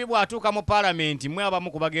MP bw'atuuka mu parliament mwe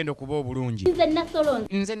abamu ku bagenda okuba obulungi.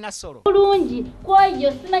 Nze Nasolo. Bulungi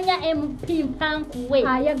kwoyo simanya MP mpankuwe.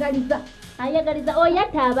 Ayagaliza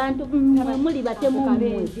oyata abantu muli batemu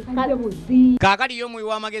mwe. Kaakati yo muwi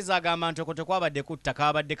w'amagezi agamba nti okwo kwabadde kutta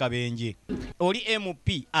kabadde kabenje. Oli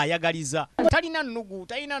MP ayagaliza. Talina nnugu,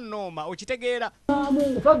 talina nnooma, okitegeera.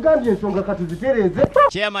 Bagambye ensonga katuzitereeze.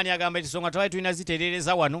 Chairman agamba ensonga twali tulina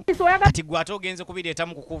zitereereza wano. Kati gwe ate ogenze kubireeta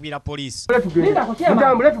mu kukubira poliisi.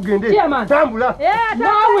 Mutambule tugende. Tambula.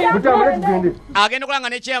 Mutambule tugende. Agenda okulanga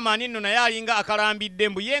ne chairman nno naye alinga akalambidde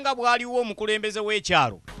mbu yenga bwaliwo omukulembeze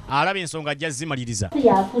w'ekyalo. Alaba ensonga ajja zimaliriza.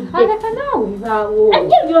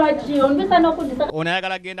 Ono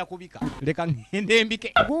ayagala genda kubika. Leka ngende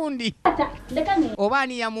mbike gundi. Oba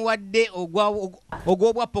ani yamuwadde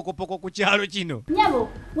ogw'obwa pokopoko ku kyalo kino. Nyabo,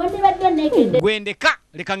 wandibadde nekede. Gwendeka,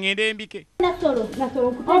 leka ngende mbike. Nasolo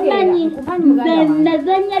omanyi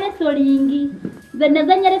nazanya lesolingi.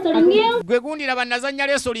 Gwe gundi laba nazanya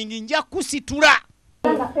lesolingi nja kusitula.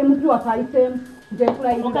 MP wakayisemu.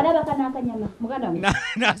 Okalaba kana akanyama. Muganda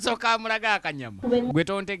Nasoka amulaga akanyama. Gwe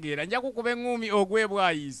tontegeera nja kukuba eŋŋumi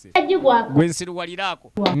ogwebwayise. Gwe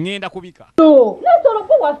nsiruwaliraako ŋŋenda kubika. Nasolo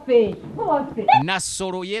kuwaffe.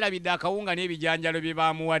 Nasolo yeerabidde akawunga n'ebijanjalo bye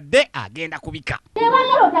baamuwadde agenda kubika.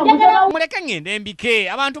 Muleke ŋŋende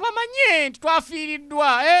mbike abantu bamanye nti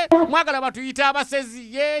twafiiriddwa. Mwagala batuyita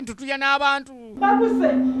abasezi ntutulya n'abantu.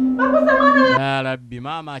 Bakuse mwana. Rabbi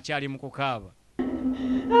maama akyali mu kukaaba.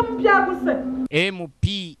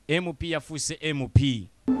 MP yafuuse MP.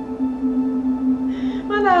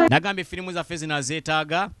 Nagambe firimu zaffe zino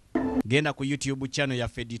zeetaaga. Genda ku YouTube channel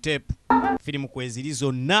yaffe DITEPU. Firimu kweziri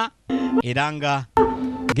zonna era nga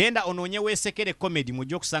genda onoonye weesekere comedy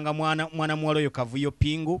mujja okusanga mwana muwala oyo Kavuyo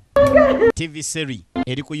Pingu. TV series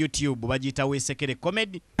eri ku YouTube bagiyita weesekere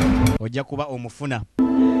comedy. Ojja kuba omufuna.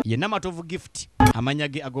 Ye Namatovu Gift amanya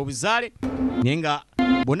ge ag'obuzaale naye nga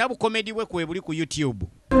bonna bukomedi bwe kwe buli ku YouTube.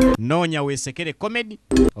 Noonya weesekere comedy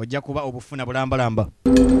ojja kuba obufuna bulambalamba.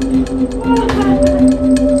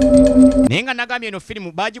 Naye nga nagambye eno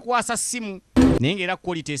firimu baagikwasa ssimu naye nga era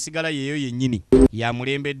quality esigala yeeyo yennyini ya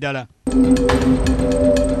mulembe ddala.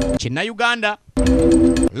 Kinna Uganda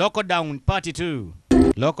Lockdown Part 2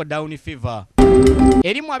 Lockdown Fever.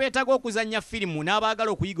 Erimu abeetaga okuzannya firimu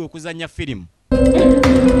n'abaagala okuyiga okuzannya firimu.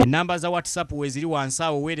 Enamba za WhatsApp weziri wansi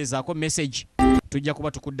awo weerezaako message. Tujja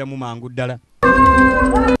kuba tukuddamu mangu ddala.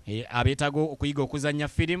 Abeetaga okuyiga okuzannya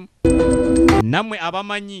firimu. Nammwe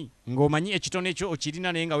abamanyi ng'omanyi ekitone ekyo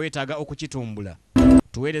okirina naye nga weetaaga okukitumbula.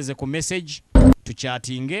 Tuweereze ku message,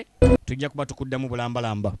 tukyatinge, tujja kuba tukuddamu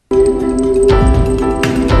bulambalamba.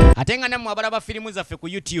 Ate nga nammwe abalaba firimu zaffe ku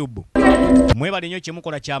YouTube. Mwebale nnyo kye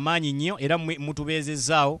mukola ky'amaanyi nnyo era mmwe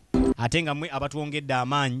mutubeezezzaawo. Ate nga mmwe abatwongedde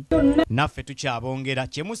amaanyi naffe tukyabongera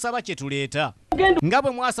kye musaba kye tuleeta. Nga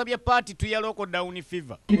bwe mwasabye paati tuya Lockdown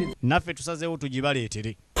Fever naffe tusazeewo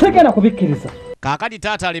tugibaleetere. Tegenda kubikkiriza. Kaakati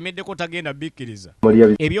taata alemeddeko tagenda bikkiriza.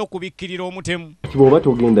 Ebyokubikkirira omutemu. Kiboba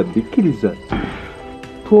togenda bikkiriza.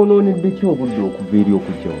 Twonoonedde ki obudde okuva eri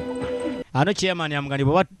okujja? Ano chairman amugani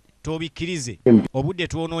bw'oba tobikkirize obudde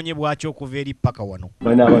twonoonye bwaki okuva eri paka wano.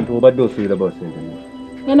 Bano abantu obadde osuubira basente.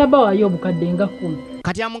 Ngenda bawaayo obukadde nga 10.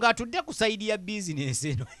 Kati amuga atudde ku sayidi ya bizinesi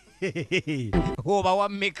eno. Oba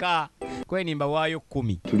wammeka kwenimba waayo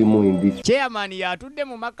 10. Tuli mu indisi. Chairman yatudde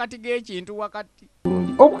mu makati g'ekintu wakati.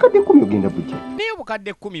 Obukadde 10 ogenda bujja. Naye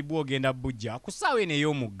obukadde 10 bwogenda bujja ku ssaawa eno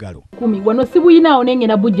ey'omuggalo. 10 wano sibuyinaawo naye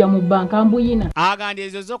ngenda bujja mu bbanka mbuyina. Agandi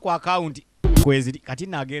ezo zo ku akawunti kweziri kati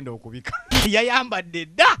naagenda okubika. Yayambadde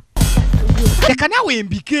dda. Leka nawe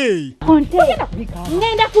embike.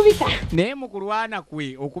 Ngenda kubika. Naye mu kulwana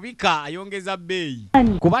kwe okubika ayongeza bbeeyi.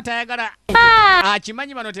 Kuba tayagala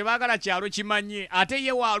akimanyi bano tebaagala kyalo kimanye ate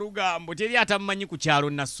ye wa lugambo teri atamumanyi ku kyalo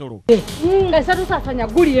Nasolo. Kasatu sasanya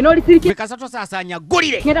gulire n'olisiriki. Kasatu sasanya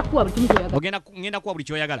gulire. Ngenda kuwa buli kimu kyoyagala. Ngenda kuwa buli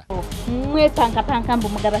kyoyagala. Mwepanka mbu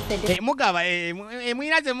mugaba sede. Mugaba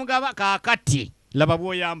mwinaze mugaba kaakati. Laba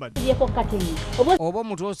bw'oyambadde. Sibyeko kateni. Oba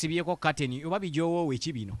omuntu osibyeko kateni oba bijoowo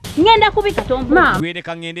ekibino. Ngenda kubika tombo.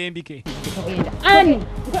 Gweleka ngende embike. togenda ani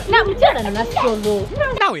na mchana na nasolo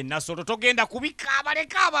nawe nasolo togenda kubika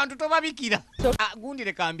baleka abantu tobabikira gundi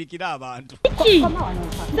leka ambikira abantu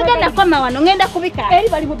togenda koma wano ngenda kubika eri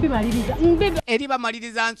bali mubimaliriza eri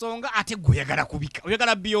bamaliriza nsonga ate goyagala kubika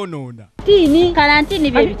oyagala bionona tini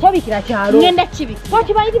karantini bye bitobikira kyalo ngenda kibika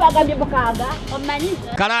kokibayiri bagambye mukaga omanyi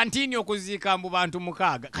karantini okuzika mu bantu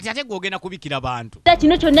mukaga kati ate gogenda kubikira abantu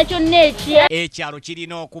kino kyonna kyonna ekyalo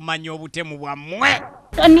kirina okumanya obutemu bwammwe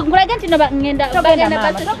ngulaga nti ngenda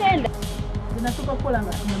bagenda zinasuka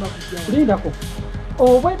kolanga kulindako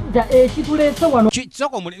obwedda ekituleese wano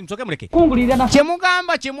nsoke muleke kungulirira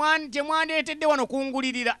kyemugamba kyemwandeetedde wano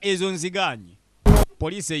kungulirira ezo nziganye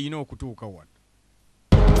poliisi eyina okutuuka wano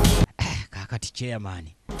kakati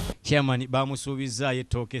chairman bamusuubizaayo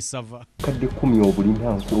ettooka essava kadde 10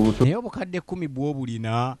 obulina nkululuso naye obukadde 10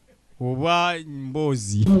 bw'obulina oba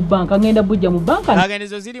mboozi mu banka ngenda bujja mu banka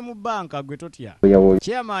agendezo ziri mu banka gwe totya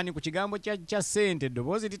chairman ku kigambo kya ssente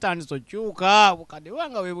eddoboozi litandise okyuka obukadde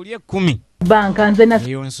bwanga we buli 10 banka nze na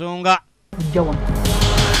eyo nsonga bujja wano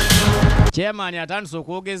chairman atandise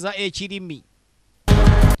okwogeza ekirimi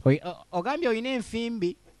ogambye olina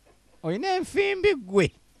enfimbi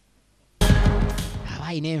gwe aba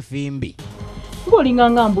alina enfimbi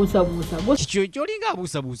ng'olinganga mbuusabuusa kyolinga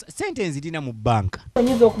abuusabuusa sente nzirina mu banka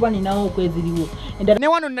oyinza okuba ninawo okweziriwo ne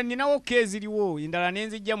wano ninawo okweziriwo endala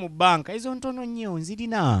nenzijja mu banka ezo ntono nnyo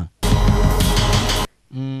nzirina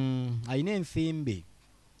alina enfimbi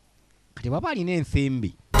kati bwaba alina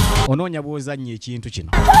enfimbi onoonya bw'ozannya ekintu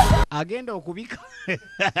kino agenda okubika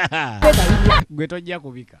gwe tojja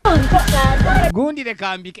kubika gundi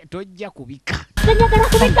leka mbike tojja kubika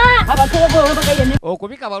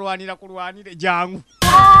okubika balwanira kulwanire jangu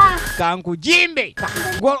kankujimbe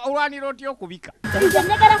olwanira otya okubika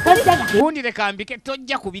gundi leka mbike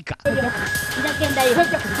tojja kubika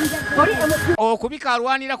okubika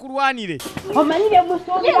alwanira kulwanire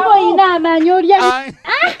oyina amanyi olya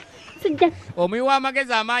omuwi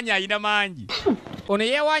w'amagezi amaanyi ayina mangi ono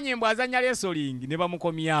yeewanya embw azannya lesolingi ne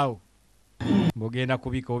bamukomyawo mbogenda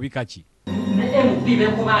kubika obika ki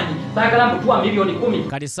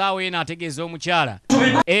kati saawa eno ategeeza omukyala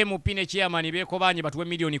MP ne chairman beekobanye batuwe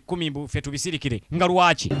miliyoni 10 ffe tubisirikire nga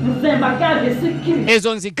lwaki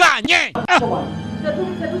ezo nziganye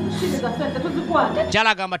kyala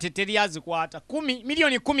agamba teteri azikwata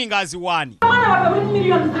miliyoni 10 ng'aziwaani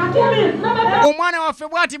omwana waffe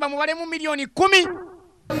bw'ati bamubalemu miliyoni 10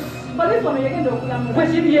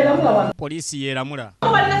 poliisi yeeramula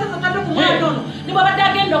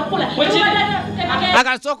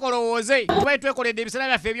akasooka olowooze tubaye twekoledde ebiseera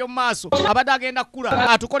byaffe eby'omu maaso abadde agenda kukula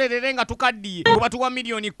atukolerere nga tukaddiye kuba tuwa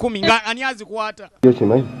miliyoni 10 nga ani azikwata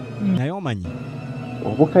naye omanyi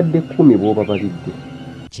obukadde 10 bw'obabalidde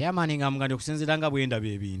chairman nga mugande okusinziira nga bwendaba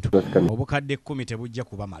ebintu obukadde 10 tebujja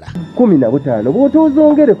kubamala 15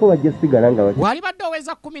 bw'otoozongereko bajja sigala nga wali badde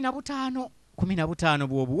oweza 15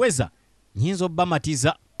 bw'obuweza nyinza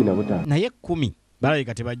obbamatiza naye 10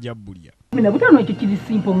 balabika tebajja bbulya 15 ekyo kiri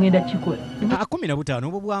simple ngenda kikola 15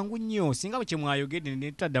 obwo bwangu nnyo singa bwe kyemwayogedde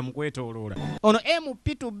ne tutadda mu kwetooloola ono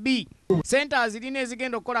MP2B senta zirina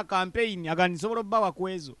ezigenda okukola campaign agandi nsobola obbawa ku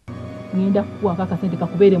ezo ngenda kukuwako akasente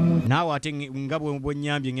kakubeere munsi naawe ate nga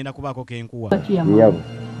bw'onnyambye ngenda kubaako kenkuwa nyabo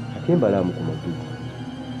ate mbalaamu ku magulu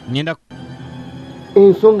ngenda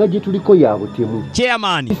ensonga gye tuliko ya butemu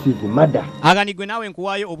chairman mada agandi gwe naawe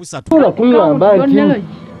nkuwaayo obusatu kuŋŋamba nti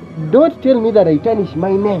don't tell me that I tarnish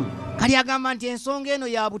my name kali agamba nti ensonga eno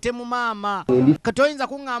ya butemu maama katoyinza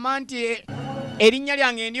kuŋŋamba nti erinnya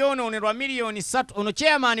lyange ndyonoonerwa miliyoni 3 ono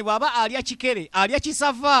chairman bw'aba alya kikere alya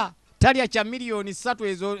kisava talya kya miliyoni 3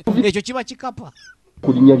 ezo ekyo kiba kikapa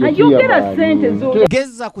ayogera sente zo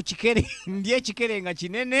geza ku kikere ndye ekikere nga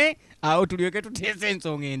kinene awo tulyoke tuteesa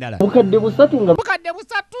ensonga endala bukadde busatu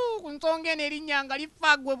ku nsonga eno erinnya nga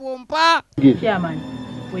lifaagwe bwompa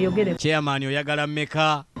chairman oyagala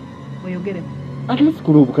mmeka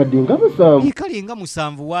atesikula obukadde nga 7 kale nga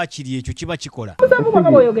 7 waakiri ekyo kiba kikola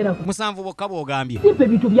 7 bwokka bw'ogambye simpe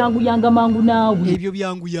bintu byanguyanga mangu naawe ebyo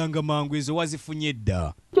byanguyanga mangu ezo wazifunye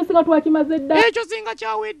dda ekyo singa twakimaze dda ekyo singa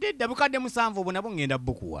kyawedde dda bukadde 7 obwo nabwo ngenda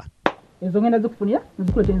bukuwa ezo ngenda zikufunira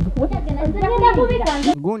nzikulete nzikuwa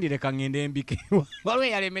gundi leka ngende mbike waliwo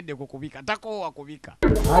yalemedde kukubika takoowa kubika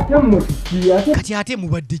kati ate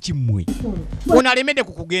mubadde kimmwe ono alemedde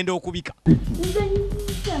kukugenda okubika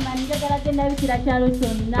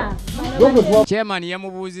chairman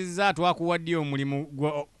yamubuuzizza twakuwadde omulimu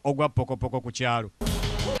ogwa pokopoko ku kyalo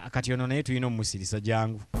kati ono naye tulina omusirisa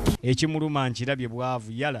jangu ekimuluma nkirabye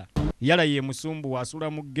bwavu yala ye musumbu asula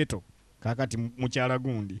mu ghetto kakati mukyala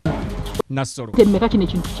gundi Nasolo. Temmeka kino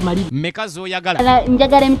ekintu kimalire. Mmeka z'oyagala?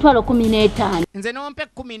 Njagala emitwalo 15. Nze nompe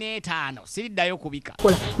 15 siriddayo kubika.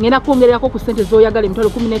 Kola ngenda kwongererako ku ssente z'oyagala emitwalo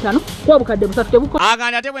 15 kuba obukadde busatu tebukola.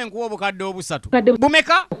 Aganda ate bwe nkuwa obukadde obusatu.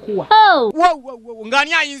 Bumeka?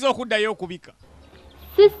 Ng'ani ayinza okuddayo okubika?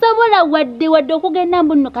 Sisobola wadde okugenda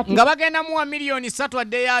mbuno kati. Nga bagenda muwa miliyoni 3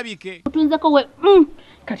 adde yabike. Otunzeko we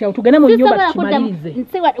kati awo tugende mu nnyumba tukimalirize.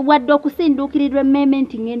 Nse wadde okusinduukirirwa emmeme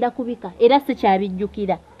nti ngenda kubika era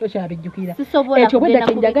sikyabijjukira. Tokyabijjukira. Sisobola ekyo bwedda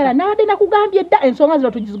kyenjagala naade nakugambye dda ensonga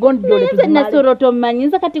zino tuzigonjole tuzimale. Nze nasoroto mmanyi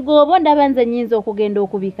nze kati gwobo ndaba nze nnyinza okugenda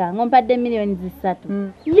okubika ng'ompadde miliyoni 3.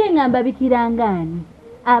 Ye ngamba bikirangaani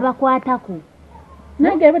abakwatako.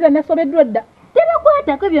 Nange bwedda nasobeddwa dda.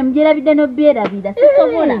 Tebakwatako ebyo mugyerabidde n'obbyerabira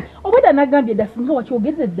sisobola. Obwedda nagambye dda singa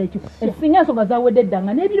wakyogeredde ekyo singa ensonga zawedde dda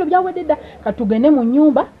nga n'ebiro byawedde dda katugende mu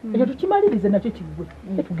nnyumba ekyo tukimalirize nakyo kiggwe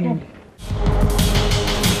tugende.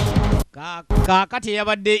 Kaakati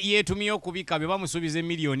eyabadde yeetumye okubika bye bamusuubiza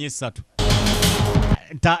miliyoni 3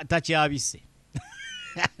 takyabise.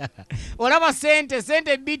 Olaba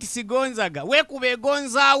sente biti sigonzaga weekuba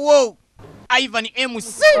egonzaawo. Ivan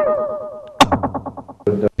MC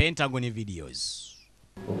Pentagon videos.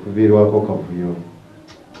 Okuviirwako kavuyo.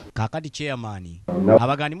 Kaakati chairman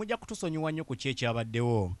abagani mujja kutusonyiwa nnyo ku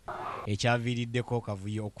kyekyabaddewo ekyaviiriddeko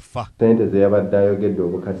kavuyo okufa. Sente ze yabadde ayogedde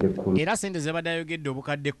obukadde 10. Era sente ze yabadde ayogedde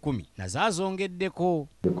obukadde 10 nazaazongeddeko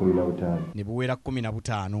 15 ne buwera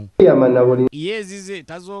 15. Yeezize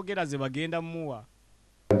tazoogera ze bagenda muwa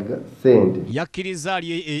sente. Yakkiriza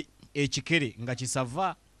ali ekikere nga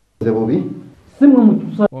kisava. Bobi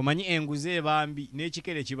omanyi enguze ebambi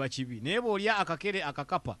n'ekikere kiba kibi naye bw'olya akakere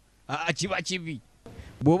akakapa kiba kibi.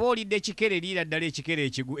 Bw'oba olidde ekikere liira ddala ekikere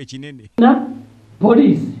ekinene.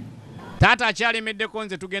 Poliisi taata akyalemeddeko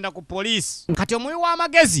nze tugenda ku poliisi. Kati omuwi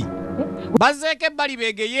w'amagezi bazzeeko ebbali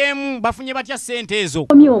beegeyeemu bafunye batya ssente ezo.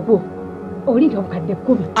 Oli nti obukadde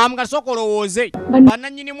 10. Amugala sooka olowooze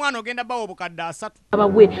bannannyini mwana ogenda bawa obukadde 3.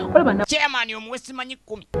 Abawe olaba chairman omuwe simanyi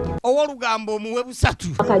 10 ow'olugambo omuwe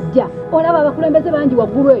 3. Akajja olaba abakulembeze bangi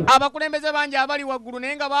waggulu eyo. Abakulembeze bangi abali waggulu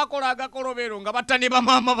naye nga baakola agakolobero nga batta ne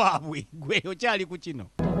bamaama baabwe. Gwe okyali ku kino.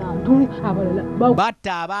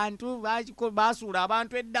 Batta abantu baasuula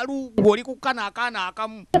abantu eddalu ng'oli ku akaana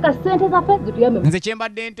akamu. Nze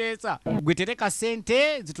kyembadde nteesa gwe tereka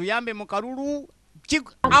ssente zituyambe mu kalulu.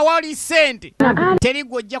 Awali sente teri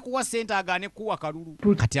gwojja kuwa sente agaane kuwa kalulu.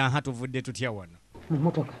 Kati aha tuvudde tutya wano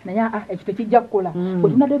mumotoka naye ekyo tekijja kukola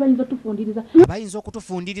bwe tunadde bayinza otufundiriza. Bayinza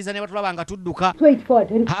okutufundiriza ne batulaba nga tudduka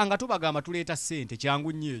nga tubagamba tuleeta sente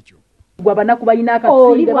kyangu nnyo ekyo. Abanaku balina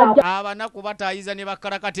akasiire abanaku bataayiza ne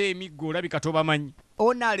bakarakata emiggo olabika tobamanyi.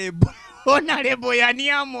 Onalebo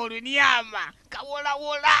yaniama olunyama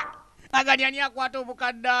kawolawola agani ani akwata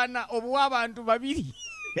obukadde 4 obuwa abantu 2.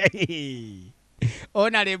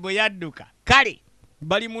 Onalebo yadduka kale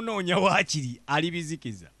bali munoonya waakiri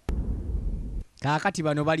alibizikiza. Kaakati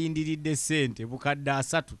bano balindiridde ssente bukadde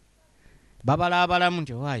 3 babalaabalamu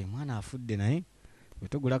nti waayo mwana afudde naye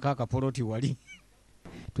wetugulako akapoloti wali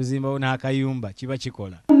tuzimbawo n'akayumba kiba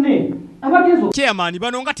kikola. Chairman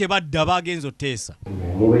bano nga tebadda bagenza otteesa.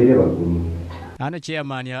 Ano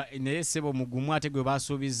chairman naye ssebo mugumu ate gwe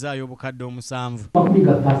baasuubizzaayo obukadde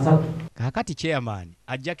 7. Kaakati chairman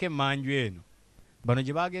ajjako emmanju eno bano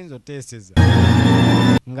gye bagenza otteeseza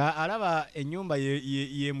nga alaba ennyumba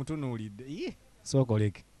ye mutunuulidde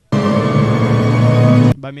sookoleke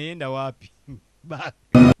bameyenda waapi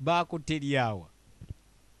baakutte lyawa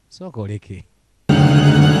sookoleke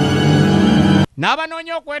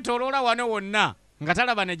n'abanoonya okwetooloola wano wonna nga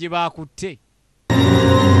talaba ne gye baakutte.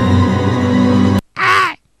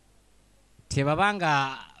 Tebaba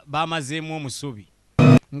nga bamazeemu omusubi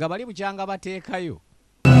nga bali bukyanga bateekayo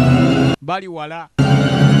bali wala.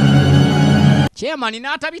 Chairman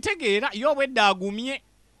n'atabitegeera ye obwedda agumye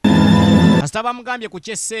kasita bamugambye ku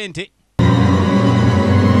ky'essente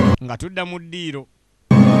nga tudda mu ddiiro.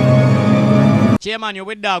 Chairman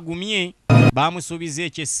obwedda agumye bamusuubiza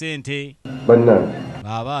eky'essente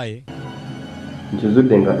baabaaye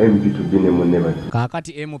nkizudde nga MP2B ne munne bati.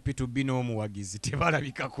 Kaakati MP2B n'omuwagizi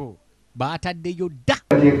tebalabikako baataddeyo dda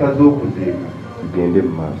enteekateeka z'okuziika zigende mu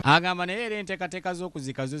maaso. Agamba naye era enteekateeka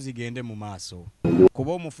z'okuziika zo zigende mu maaso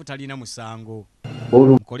kuba omufu talina musango.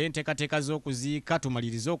 Mukole enteekateeka z'okuziika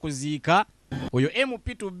tumalirize okuziika oyo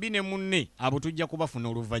MP2B ne munne abo tujja kubafuna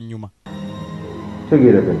oluvannyuma.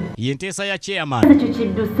 Ye nteesa ya chairman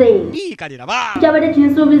kalira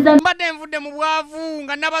mbadde nvudde mu bwavu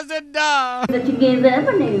nga nabaze dda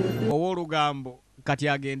ow'olugambo kati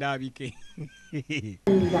agenda abike.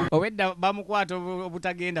 Obwedda bamukwata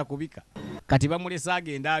obutagenda kubika kati bamulesa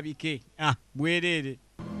agenda abike bwereere.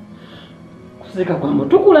 Kuseka kwa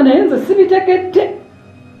mutukula naye nze sibitegedde.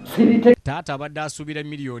 Taata abadde asuubira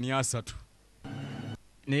miliyoni 3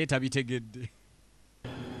 naye tabitegedde.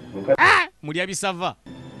 Mulya bisava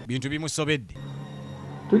bintu bimusobedde.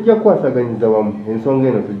 Tujja kwataganyiza wamu ensonga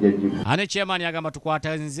eno tujja jiggusa. Ane chairman agamba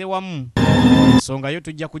tukwatanze wamu ensonga yo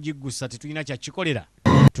tujja kugiggusa tetulina kyakikolera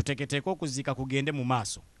tuteketeeko okuziika kugende mu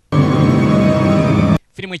maaso.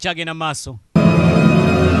 Firimu ekyagenda maaso.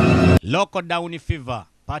 Lockdown fever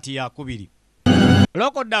party ya 2.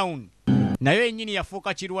 Lockdown nayo yennyini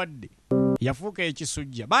yafuuka kirwadde, yafuuka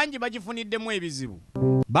ekisujja. Bangi bagifuniddemu ebizibu,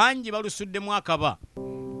 bangi balusuddemu akaba.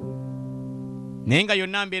 Naye nga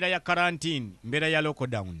yonna mbeera ya quarantine, mbeera ya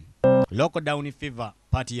lockdown. Lockdown fever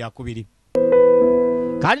party ya 2.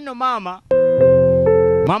 Kalino mama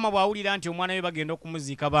bw'awulira nti omwana we bagenda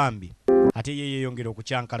okumuziika bambi, ate ye yeeyongera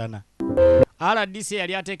okukyankalana. RDC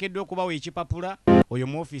yali ateekeddwa okubawa ekipapula, oyo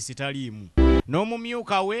mu ofiisi taliimu.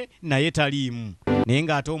 N'omumyuka we naye taliimu. Naye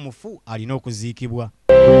ng'ate omufu alina okuziikibwa.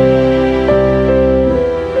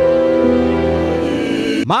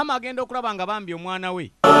 Maama agenda okulaba nga bambi omwana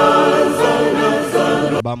we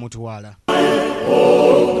bamutwala.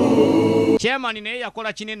 Chairman naye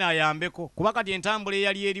yakola kinene ayambeko, kuba kati entambula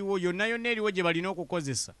eyali eriwo yonna eriwo gye balina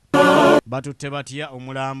okukozesa. Batutte batya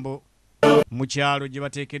omulambo mu kyalo gye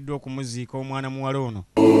bateekeddwa okumuziika omwana muwala ono.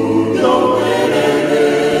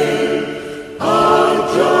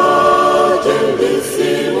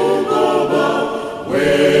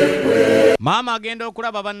 Maama agenda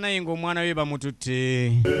okulaba bannaye ng'omwana we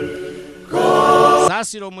bamututte.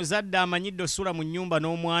 Saasira omuzadde amanyidde osula mu nnyumba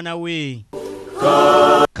n'omwana we.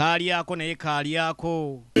 Kaalyako naye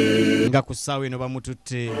kaalyako nga ku ssaawa eno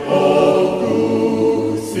bamututte.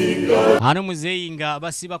 Ano muzeeyi nga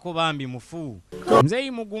basibako bambi mufu.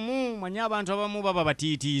 Muzeeyi mugumu, manyi abantu abamu baba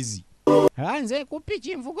batiitiizi. Nze ku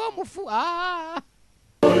ppiki nvuga omufu.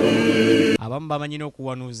 Abamu bamanyi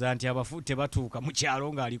n'okuwanuuza nti abafu tebatuuka mu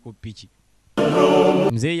kyalo ng'ali ku ppiki.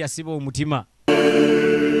 Muzeeyi yasiba omutima.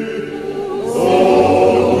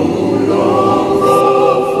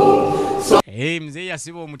 Muzeeyi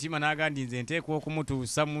yasiba omutima n'agandi nze nteekwa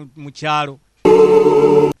okumutuusa mu kyalo.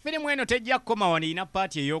 Firimu eno tejja kukoma wano, erina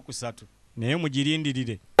paati ey'okusatu naye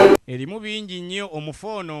mugirindirire. Erimu bingi nnyo. Omufu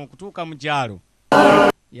ono okutuuka mu kyalo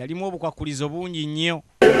yalimu obukwakulizo bungi nnyo.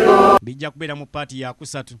 Bijja kubeera mu paati ya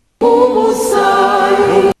 3.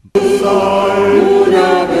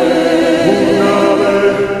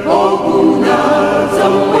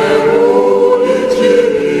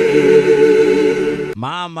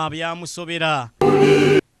 Maama byamusobera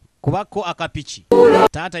kubako akapiki.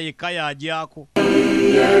 Taata yekka yajjako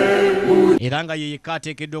era nga ye yekka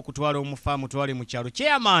ateekeddwa okutwala omufu amutwale mu kyalo.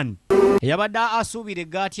 Chairman eyabadde asuubira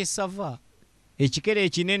eggaati essava, ekikere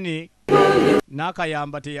ekinene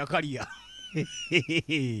n'akayamba teyakalya.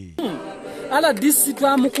 RDC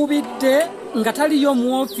twamukubidde nga taliyo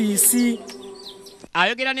mu ofiisi.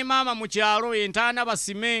 Ayogera ne maama mu kyalo entaana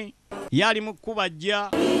basime yali mu kubajja.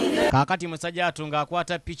 Kaakati musajja atunga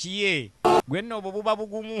akwata piki ye. Gwenno obwo buba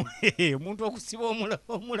bugumu. Omuntu okusiba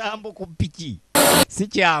omulambo ku piki si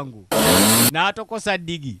kyangu. N'atokosa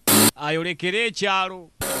ddigi ayolekere ekyalo.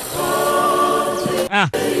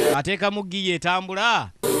 Ateeka mu ggi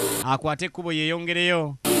etambula akwate ekkubo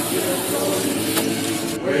yeeyongereyo.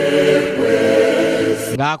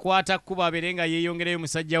 Ng'akwata kkubo abeere nga yeeyongereyo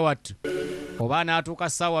musajja wattu. Oba n'atuuka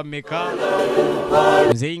ssaawa mmeka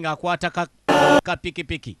muzeeyi ng'akwata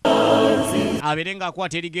kapikipiki abeere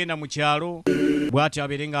ng'akwata erigenda mu kyalo. Bw'atyo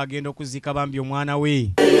abeere ng'agenda okuziika bambi omwana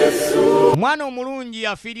we. Omwana omulungi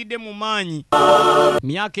afiiridde mu maanyi,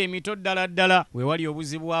 myaka emito ddala ddala. Weewali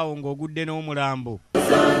obuzibu awo ng'ogudde n'omulambo,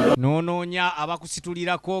 n'onoonya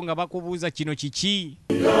abakusitulirako nga bakubuuza kino kiki,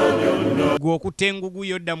 gwe okutta engugu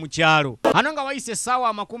yodda mu kyalo. Ano nga wayise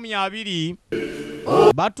essaawa 20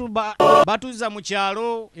 batuzza mu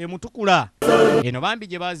kyalo emutukula. Eno bambi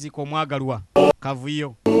gye baaziika omwagalwa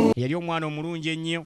Kavuyo. Yali omwana omulungi ennyo.